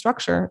certain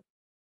structure.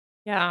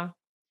 Yeah.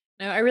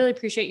 No, I really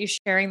appreciate you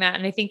sharing that.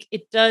 And I think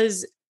it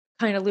does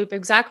kind of loop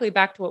exactly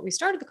back to what we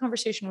started the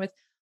conversation with,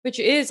 which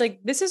is like,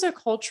 this is a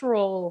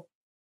cultural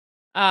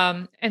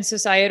and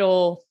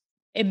societal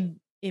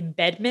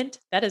embedment.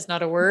 That is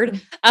not a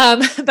word.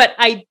 But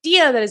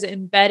idea that is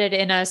embedded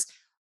in us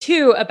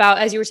too, about,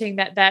 as you were saying,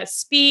 that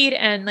speed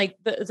and like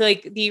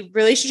the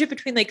relationship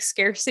between like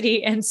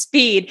scarcity and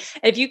speed.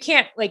 If you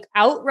can't like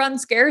outrun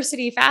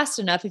scarcity fast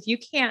enough, if you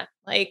can't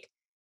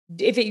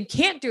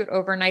do it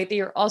overnight, that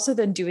you're also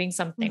then doing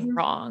something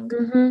wrong.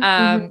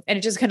 And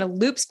it just kind of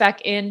loops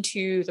back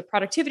into the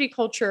productivity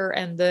culture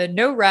and the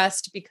no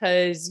rest,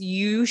 because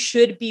you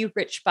should be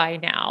rich by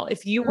now.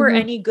 If you were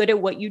any good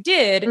at what you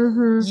did,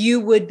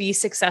 you would be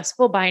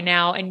successful by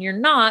now, and you're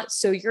not.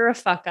 So you're a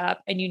fuck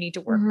up and you need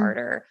to work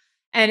harder.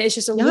 And it's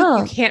just a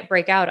loop you can't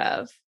break out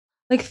of.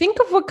 Like, think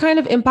of what kind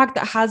of impact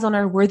that has on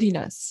our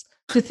worthiness,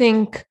 to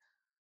think,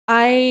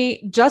 I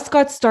just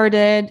got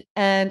started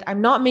and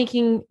I'm not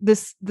making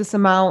this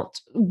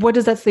amount. What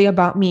does that say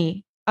about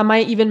me? Am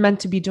I even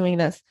meant to be doing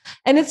this?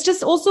 And it's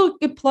just also,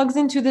 it plugs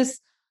into this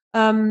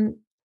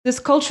this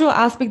cultural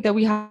aspect that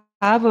we have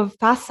of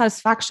fast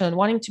satisfaction,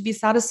 wanting to be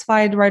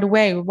satisfied right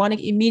away, wanting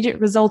immediate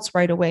results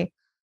right away.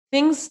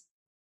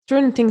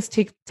 Certain things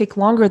take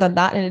longer than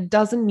that, and it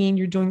doesn't mean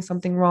you're doing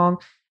something wrong,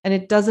 and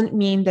it doesn't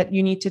mean that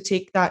you need to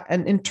take that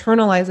and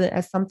internalize it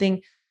as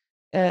something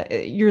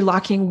you're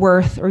lacking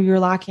worth, or you're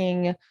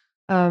lacking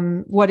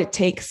what it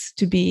takes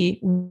to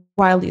be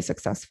wildly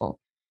successful.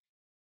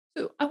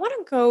 So I want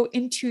to go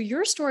into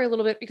your story a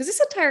little bit because this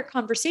entire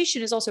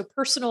conversation is also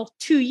personal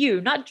to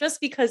you, not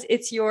just because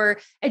it's your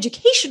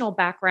educational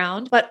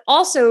background, but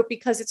also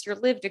because it's your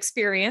lived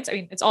experience. I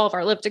mean, it's all of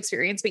our lived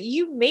experience, but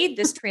you made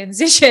this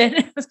transition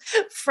Yeah.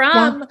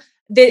 from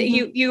that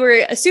Mhm. you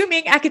were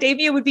assuming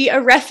academia would be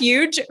a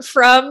refuge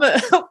from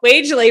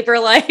wage labor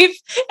life.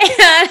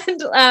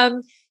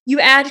 And you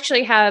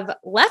actually have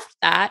left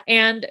that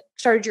and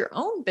started your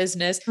own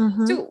business.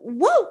 Mhm. So,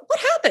 whoa, what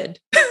happened?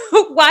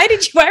 Why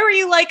were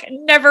you like,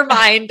 never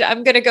mind,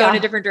 I'm going to go in a Yeah.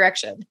 different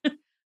direction?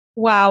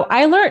 Wow.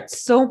 I learned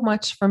so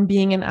much from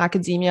being in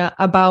academia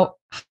about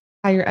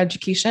higher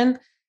education.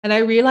 And I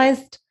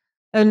realized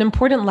an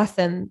important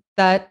lesson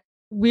that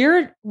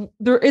we're,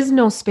 there is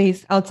no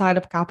space outside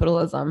of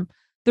capitalism.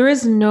 There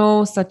is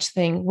no such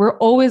thing. We're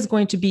always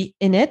going to be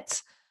in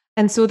it.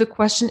 And so the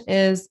question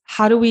is,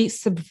 how do we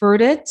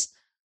subvert it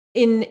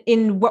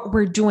in what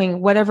we're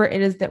doing, whatever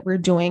it is that we're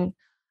doing,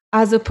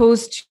 as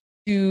opposed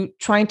to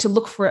trying to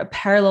look for a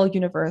parallel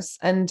universe?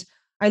 And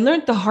I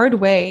learned the hard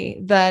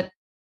way that,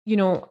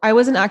 I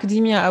was in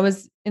academia, I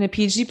was in a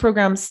PhD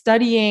program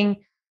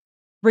studying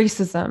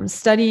racism,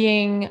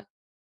 studying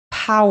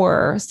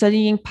power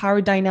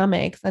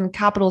dynamics and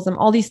capitalism,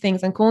 all these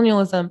things, and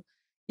colonialism.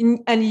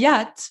 And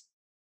yet,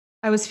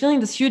 I was feeling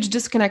this huge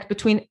disconnect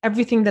between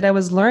everything that I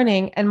was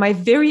learning and my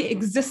very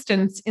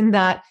existence in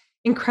that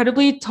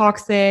incredibly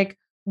toxic,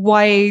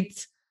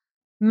 white,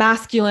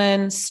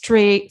 masculine,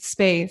 straight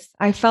space.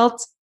 I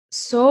felt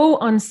so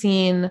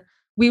unseen.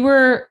 We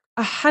were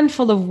a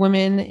handful of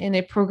women in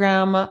a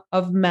program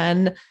of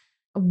men,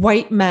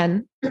 white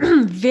men,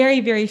 very,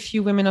 very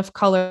few women of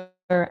color.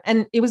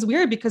 And it was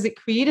weird because it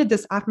created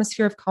this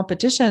atmosphere of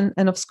competition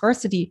and of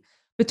scarcity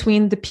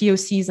between the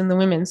POCs and the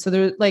women. So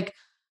there, like,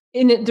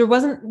 in it, there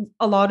wasn't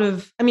a lot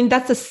of, I mean,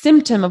 that's a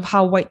symptom of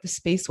how white the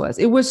space was.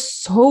 It was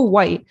so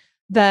white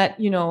that,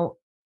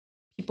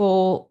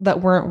 people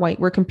that weren't white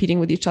were competing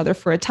with each other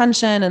for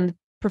attention. And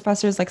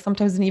professors like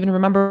sometimes didn't even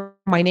remember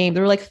my name.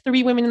 There were like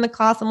three women in the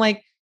class. I'm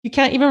like, you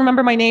can't even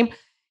remember my name,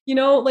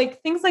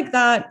 like things like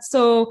that.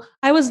 So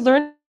I was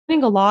learning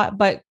a lot,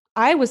 but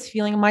I was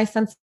feeling my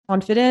sense of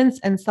confidence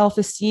and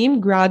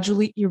self-esteem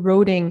gradually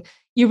eroding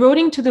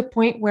to the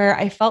point where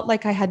I felt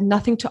like I had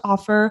nothing to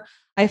offer.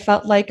 I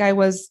felt like I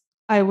was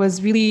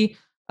really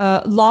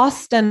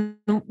lost and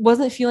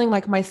wasn't feeling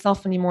like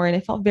myself anymore. And I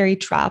felt very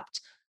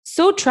trapped,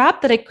 so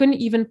trapped that I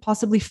couldn't even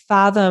possibly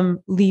fathom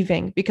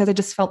leaving because I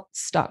just felt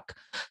stuck.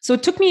 So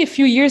it took me a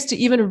few years to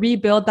even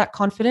rebuild that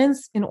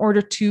confidence in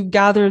order to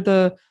gather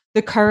the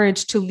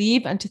courage to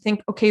leave and to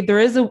think, okay, there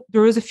is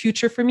a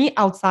future for me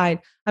outside.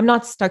 I'm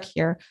not stuck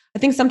here. I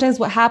think sometimes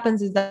what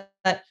happens is that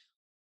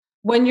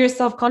when your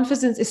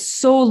self-confidence is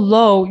so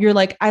low, you're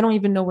like, I don't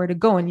even know where to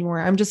go anymore.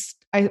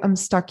 I'm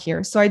stuck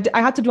here. So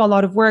I had to do a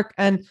lot of work.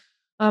 And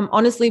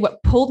honestly,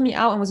 what pulled me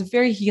out and was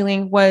very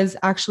healing was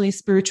actually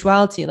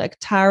spirituality, like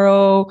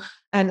tarot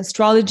and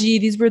astrology.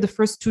 These were the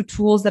first two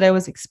tools that I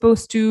was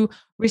exposed to.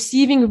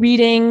 Receiving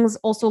readings,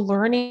 also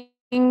learning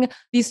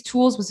these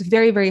tools was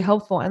very, very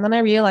helpful. And then I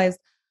realized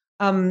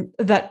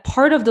that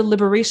part of the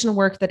liberation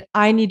work that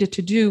I needed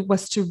to do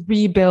was to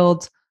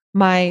rebuild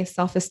my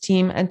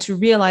self-esteem and to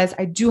realize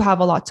I do have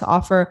a lot to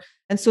offer.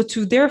 And so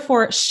to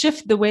therefore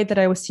shift the way that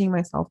I was seeing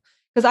myself,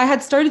 because I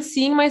had started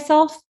seeing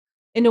myself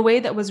in a way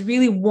that was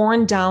really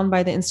worn down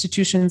by the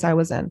institutions I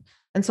was in.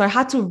 And so I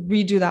had to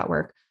redo that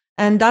work.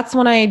 And that's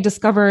when I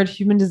discovered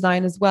human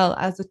design as well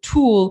as a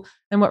tool.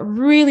 And what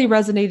really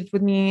resonated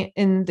with me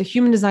in the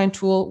human design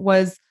tool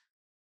was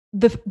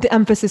the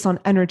emphasis on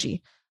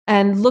energy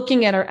and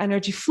looking at our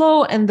energy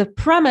flow and the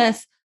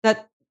premise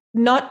that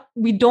not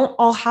we don't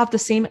all have the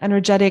same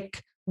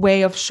energetic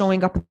way of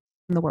showing up in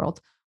the world,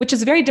 which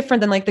is very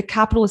different than like the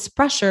capitalist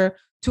pressure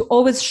to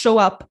always show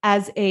up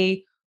as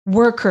a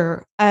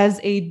worker, as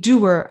a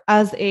doer,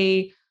 as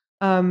a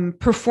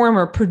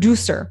performer,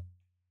 producer.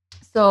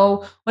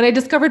 So when I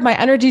discovered my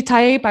energy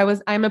type,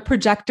 I'm a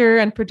projector,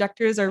 and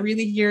projectors are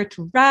really here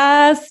to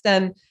rest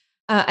and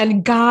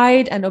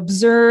guide and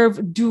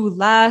observe, do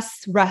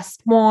less,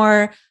 rest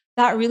more.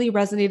 That really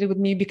resonated with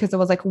me because I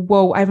was like,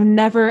 whoa, I've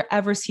never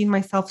ever seen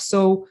myself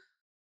so.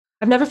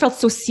 I've never felt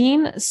so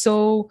seen,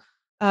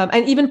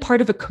 and even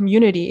part of a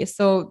community.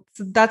 So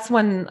that's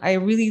when I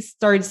really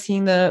started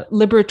seeing the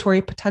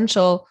liberatory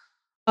potential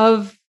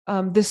of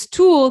this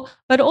tool,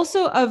 but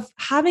also of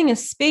having a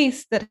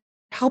space that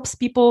helps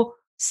people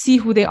see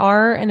who they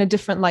are in a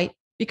different light.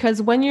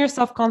 Because when your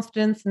self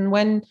confidence and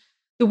when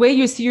the way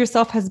you see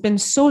yourself has been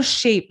so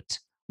shaped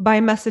by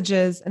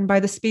messages and by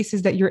the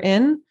spaces that you're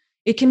in,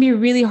 it can be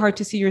really hard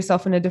to see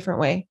yourself in a different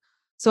way.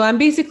 So I'm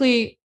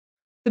basically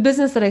the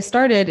business that I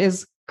started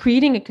is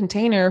creating a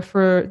container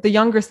for the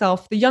younger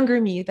self, the younger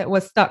me that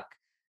was stuck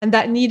and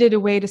that needed a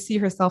way to see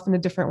herself in a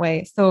different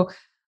way. So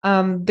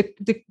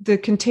the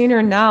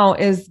container now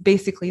is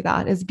basically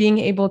that, is being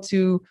able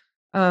to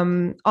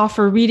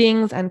offer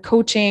readings and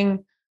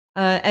coaching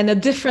and a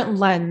different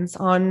lens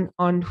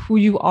on who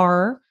you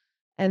are,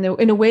 and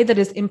in a way that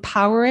is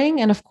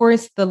empowering. And of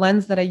course, the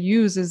lens that I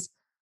use is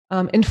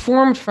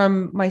informed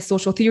from my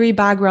social theory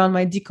background,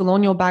 my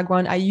decolonial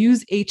background. I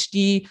use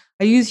HD,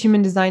 I use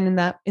human design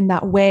in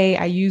that way.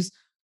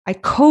 I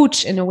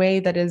coach in a way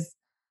that is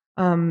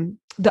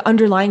the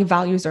underlying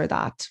values are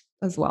that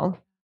as well.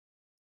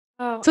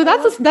 Oh, So I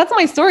love that's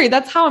my story.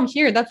 That's how I'm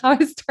here. That's how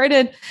I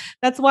started.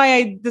 That's why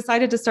I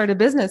decided to start a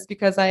business,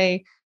 because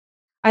I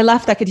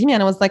left academia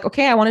and I was like,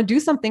 okay, I want to do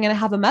something and I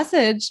have a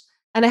message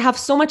and I have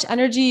so much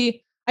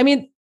energy. I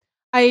mean,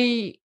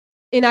 I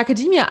in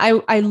academia,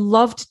 I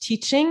loved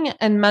teaching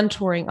and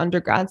mentoring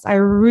undergrads. I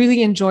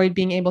really enjoyed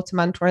being able to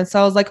mentor. And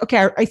so I was like,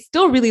 okay, I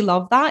still really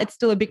love that. It's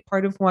still a big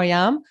part of who I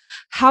am.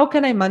 How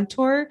can I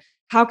mentor?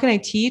 How can I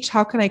teach?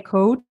 How can I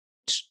coach?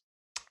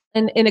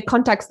 And in a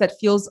context that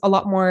feels a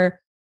lot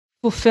more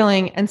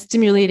fulfilling and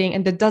stimulating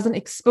and that doesn't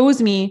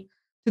expose me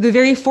to the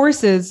very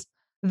forces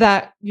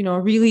that,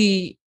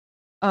 really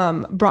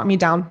brought me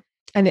down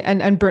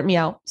and burnt me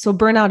out. So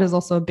burnout is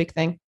also a big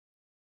thing.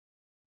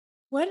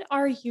 What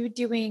are you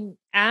doing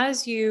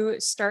as you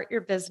start your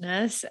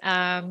business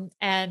and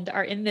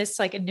are in this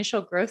like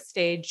initial growth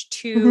stage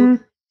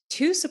Mm-hmm.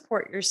 to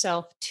support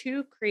yourself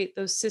to create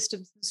those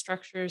systems and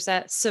structures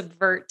that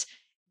subvert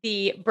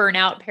the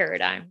burnout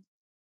paradigm?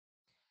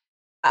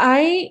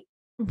 I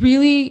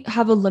really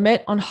have a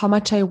limit on how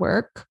much I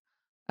work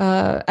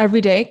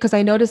every day, because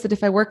I notice that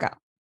if I work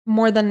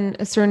more than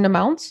a certain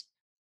amount,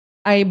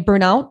 I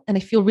burn out and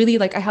I feel really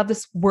like I have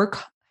this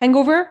work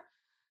hangover.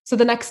 So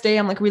the next day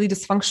I'm like really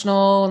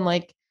dysfunctional and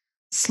like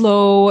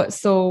slow.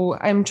 So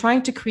I'm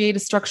trying to create a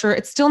structure.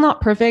 It's still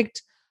not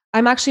perfect.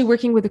 I'm actually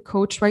working with a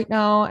coach right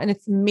now, and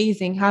it's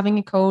amazing having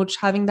a coach,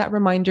 having that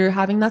reminder,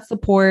 having that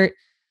support.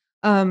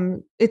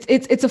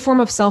 It's a form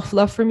of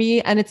self-love for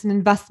me, and it's an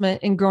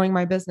investment in growing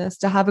my business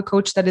to have a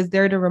coach that is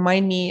there to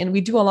remind me. And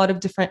we do a lot of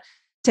different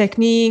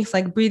techniques,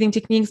 like breathing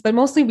techniques, but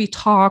mostly we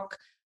talk,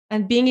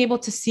 and being able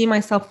to see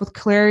myself with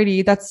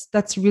clarity,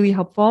 that's really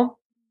helpful.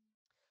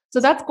 So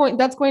that's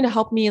going to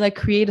help me like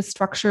create a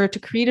structure, to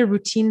create a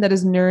routine that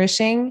is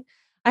nourishing.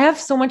 I have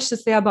so much to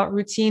say about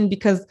routine,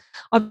 because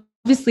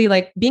obviously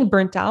like being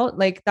burnt out,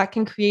 like that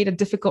can create a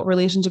difficult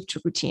relationship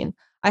to routine.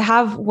 I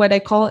have what I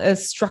call a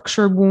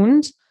structure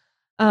wound.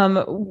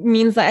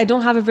 Means that I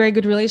don't have a very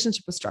good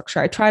relationship with structure.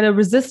 I try to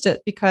resist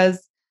it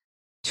because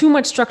too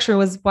much structure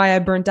was why I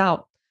burnt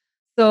out.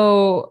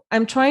 So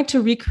I'm trying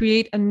to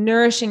recreate a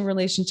nourishing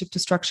relationship to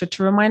structure,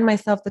 to remind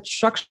myself that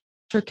structure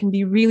can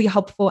be really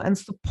helpful and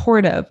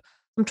supportive.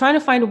 I'm trying to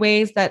find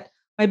ways that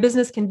my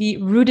business can be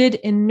rooted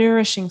in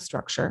nourishing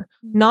structure,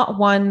 not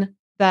one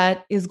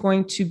that is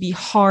going to be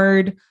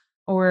hard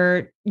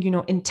or,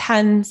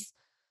 intense.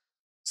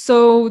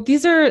 So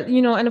these are,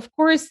 and of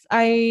course,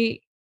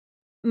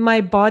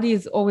 my body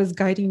is always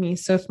guiding me.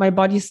 So if my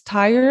body's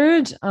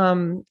tired,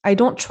 I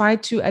don't try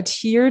to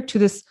adhere to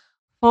this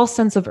false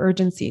sense of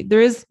urgency.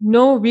 There is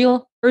no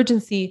real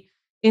urgency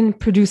in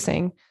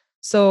producing.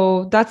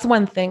 So that's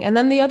one thing. And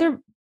then the other,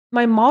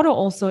 my motto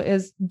also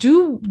is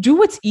do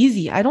what's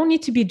easy. I don't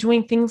need to be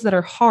doing things that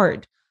are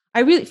hard.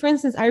 For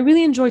instance, I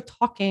really enjoy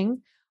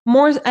talking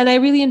more, and I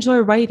really enjoy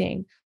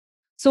writing.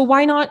 So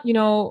why not,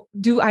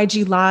 do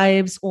IG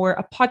lives or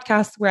a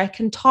podcast where I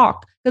can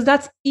talk? Because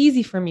that's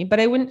easy for me. But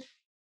I wouldn't,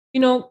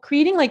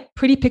 creating like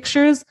pretty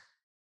pictures,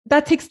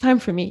 that takes time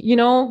for me.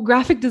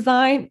 Graphic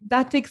design,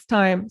 that takes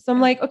time. So I'm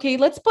Yeah. like, okay,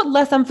 let's put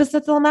less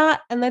emphasis on that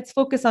and let's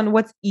focus on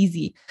what's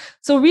easy.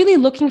 So really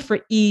looking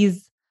for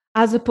ease,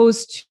 as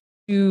opposed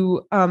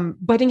to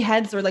butting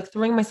heads or like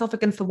throwing myself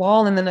against the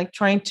wall and then like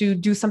trying to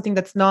do something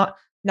that's not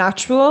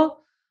natural.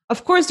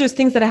 Of course, there's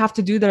things that I have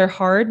to do that are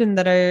hard and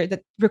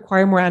that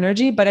require more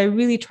energy, but I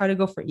really try to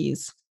go for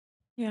ease.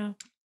 Yeah.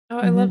 Oh,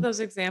 I love Mm-hmm. those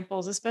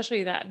examples,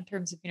 especially that in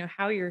terms of,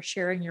 how you're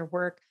sharing your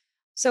work.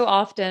 So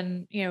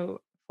often,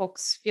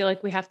 folks feel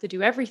like we have to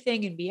do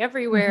everything and be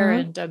everywhere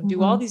Mm-hmm. and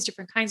do all Mm-hmm. these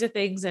different kinds of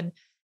things. And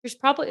there's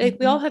probably like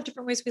we Mm-hmm. all have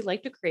different ways we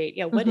like to create.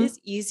 Yeah. What Mm-hmm. is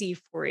easy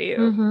for you?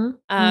 Mm-hmm.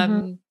 Mm-hmm.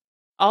 Um,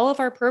 all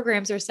of our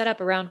programs are set up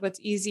around what's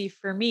easy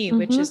for me,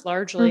 which Mm-hmm. is Mm-hmm.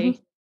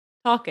 largely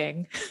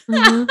talking.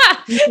 Mm-hmm.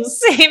 Mm-hmm.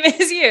 Same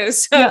as you.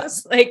 So Yeah.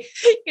 it's like,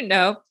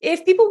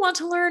 if people want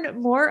to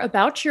learn more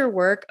about your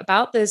work,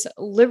 about this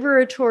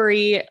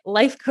liberatory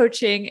life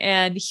coaching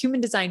and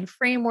human design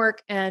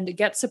framework, and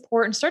get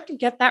support and start to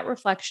get that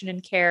reflection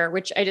and care,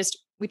 which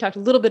we talked a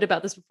little bit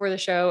about this before the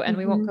show and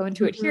we won't Mm-hmm. go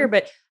into it Mm-hmm. here,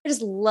 but I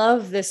just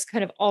love this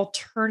kind of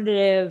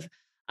alternative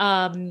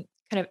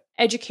kind of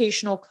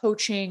educational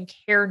coaching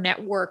care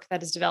network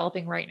that is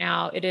developing right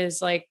now. It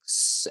is like,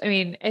 I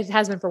mean, it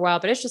has been for a while,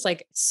 but it's just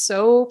like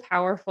so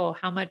powerful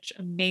how much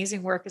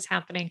amazing work is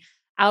happening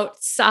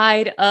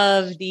outside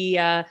of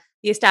the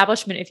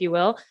establishment, if you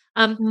will.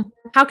 Mm-hmm.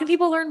 How can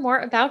people learn more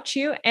about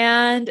you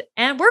and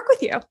work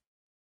with you?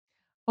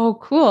 Oh,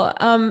 cool.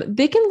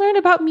 They can learn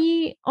about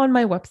me on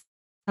my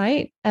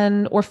website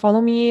or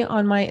follow me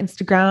on my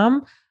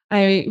Instagram.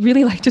 I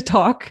really like to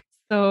talk.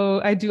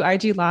 So I do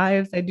IG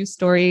lives, I do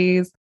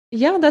stories.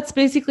 Yeah, that's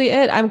basically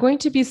it. I'm going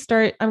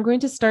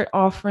to start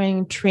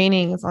offering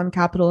trainings on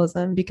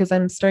capitalism because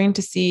I'm starting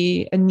to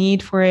see a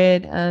need for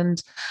it.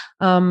 And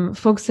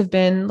folks have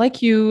been,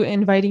 like you,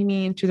 inviting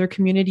me into their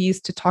communities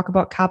to talk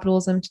about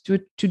capitalism, to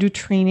do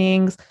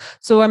trainings.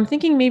 So I'm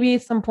thinking maybe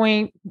at some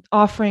point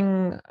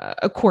offering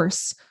a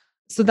course.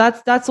 So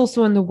that's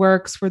also in the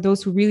works for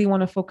those who really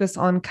want to focus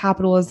on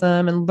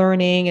capitalism and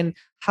learning and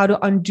how to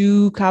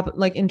undo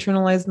like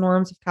internalized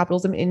norms of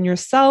capitalism in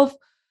yourself.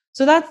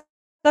 So that's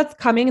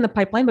coming in the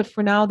pipeline. But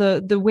for now,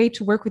 the way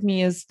to work with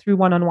me is through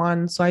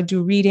one-on-one. So I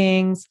do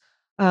readings.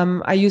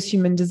 I use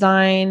human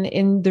design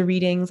in the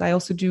readings. I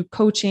also do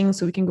coaching,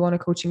 so we can go on a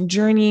coaching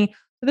journey.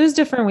 So there's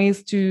different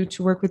ways to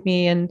work with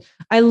me, and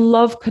I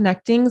love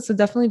connecting. So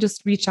definitely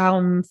just reach out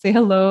and say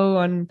hello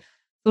on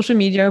social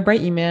media, by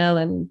email,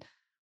 and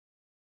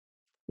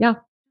yeah.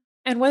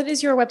 And what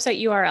is your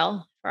website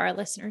URL for our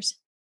listeners?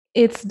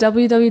 It's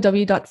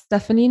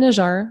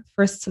www.stephanienajjar,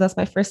 first, so that's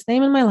my first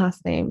name and my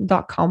last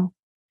name.com.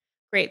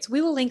 Great. So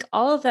we will link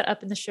all of that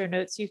up in the show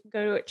notes. You can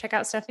go check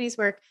out Stephanie's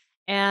work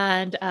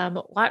and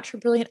watch her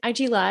brilliant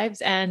IG lives.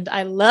 And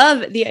I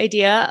love the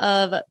idea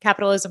of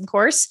capitalism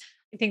course.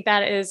 I think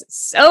that is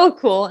so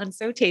cool and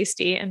so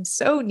tasty and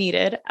so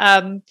needed.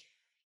 Do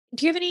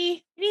you have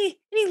any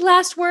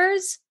last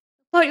words?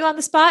 Put you on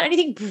the spot?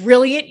 Anything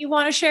brilliant you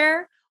want to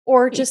share,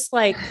 or just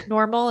like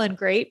normal and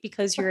great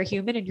because you're a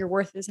human and your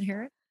worth is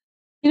inherent?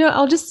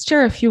 I'll just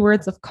share a few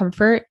words of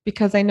comfort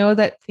because I know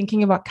that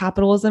thinking about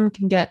capitalism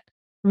can get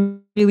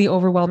really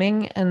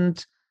overwhelming.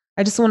 And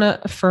I just want to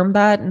affirm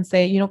that and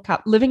say,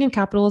 living in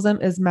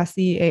capitalism is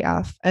messy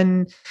AF.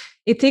 And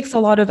it takes a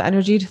lot of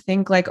energy to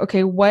think like,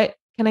 okay, what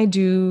can I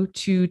do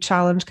to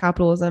challenge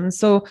capitalism?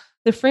 So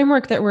the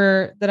framework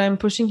that I'm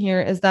pushing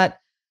here is that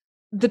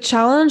the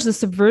challenge, the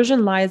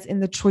subversion lies in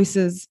the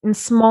choices, in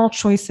small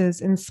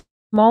choices, in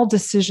small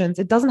decisions.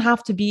 It doesn't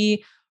have to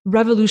be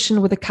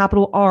revolution with a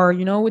capital R,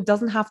 it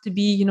doesn't have to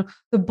be,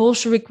 the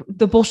Bolshevik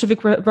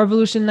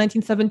revolution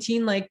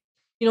 1917, like,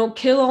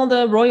 kill all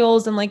the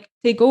royals and like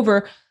take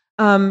over.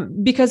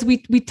 Because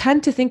we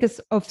tend to think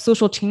of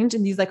social change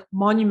in these like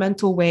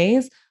monumental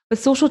ways, but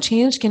social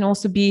change can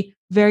also be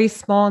very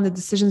small in the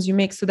decisions you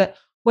make, so that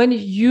when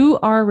you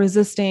are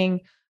resisting,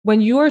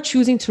 when you are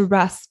choosing to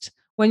rest,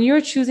 when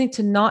you're choosing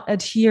to not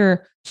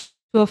adhere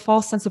to a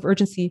false sense of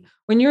urgency,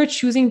 when you're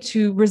choosing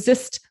to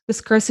resist the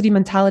scarcity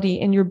mentality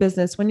in your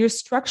business, when you're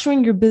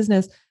structuring your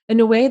business in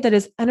a way that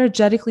is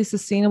energetically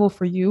sustainable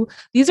for you,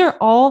 these are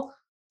all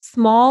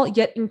small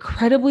yet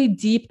incredibly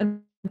deep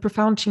and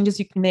profound changes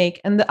you can make.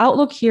 And the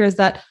outlook here is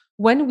that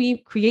when we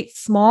create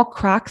small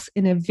cracks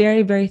in a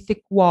very, very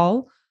thick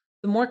wall,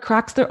 the more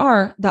cracks there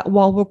are, that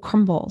wall will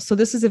crumble. So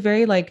this is a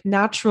very like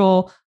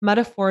natural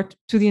metaphor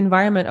to the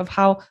environment of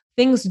how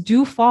things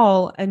do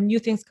fall and new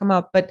things come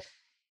up. But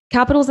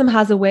capitalism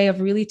has a way of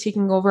really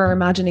taking over our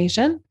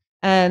imagination.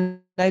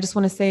 And I just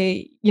want to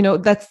say,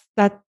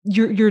 that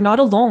you're not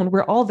alone.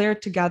 We're all there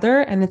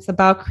together. And it's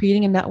about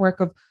creating a network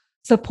of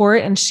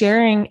support and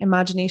sharing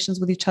imaginations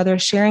with each other,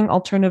 sharing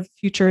alternative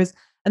futures.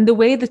 And the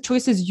way the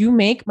choices you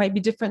make might be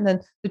different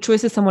than the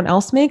choices someone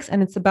else makes.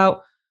 And it's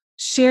about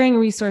sharing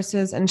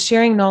resources and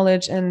sharing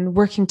knowledge and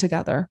working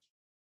together.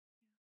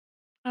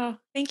 Oh,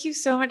 thank you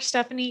so much,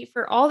 Stephanie,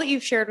 for all that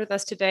you've shared with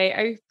us today.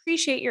 I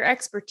appreciate your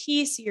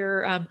expertise,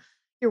 your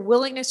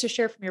willingness to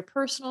share from your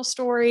personal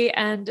story,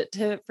 and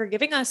for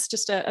giving us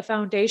just a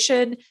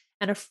foundation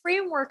and a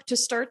framework to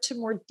start to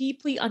more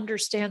deeply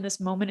understand this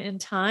moment in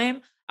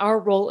time, our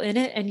role in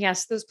it, and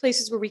yes, those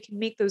places where we can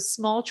make those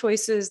small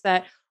choices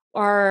that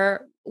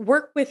are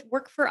work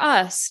for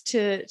us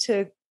to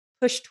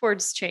push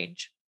towards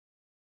change.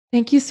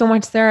 Thank you so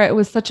much, Sarah. It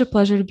was such a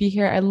pleasure to be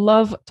here. I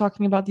love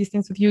talking about these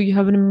things with you. You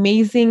have an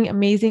amazing,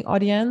 amazing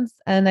audience,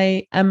 and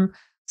I am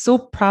so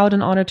proud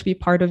and honored to be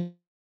part of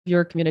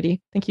your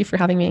community. Thank you for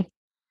having me.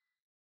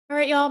 All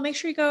right, y'all, make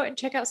sure you go and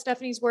check out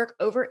Stephanie's work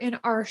over in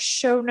our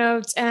show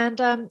notes. And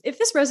if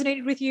this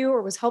resonated with you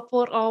or was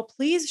helpful at all,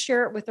 please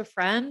share it with a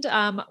friend.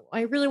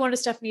 I really wanted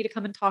Stephanie to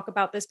come and talk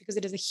about this because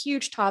it is a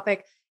huge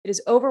topic. It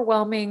is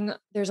overwhelming.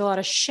 There's a lot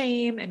of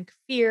shame and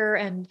fear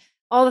and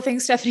all the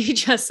things Stephanie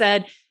just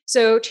said.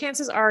 So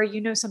chances are,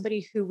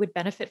 somebody who would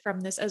benefit from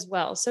this as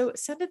well. So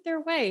send it their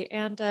way.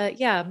 And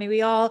yeah, maybe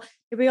we all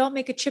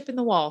make a chip in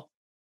the wall.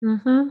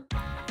 Mm-hmm.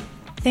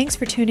 Thanks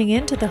for tuning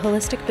in to the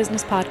Holistic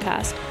Business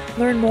Podcast.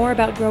 Learn more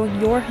about growing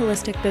your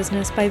holistic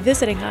business by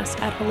visiting us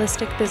at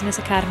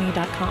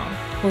holisticbusinessacademy.com.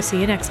 We'll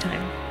see you next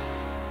time.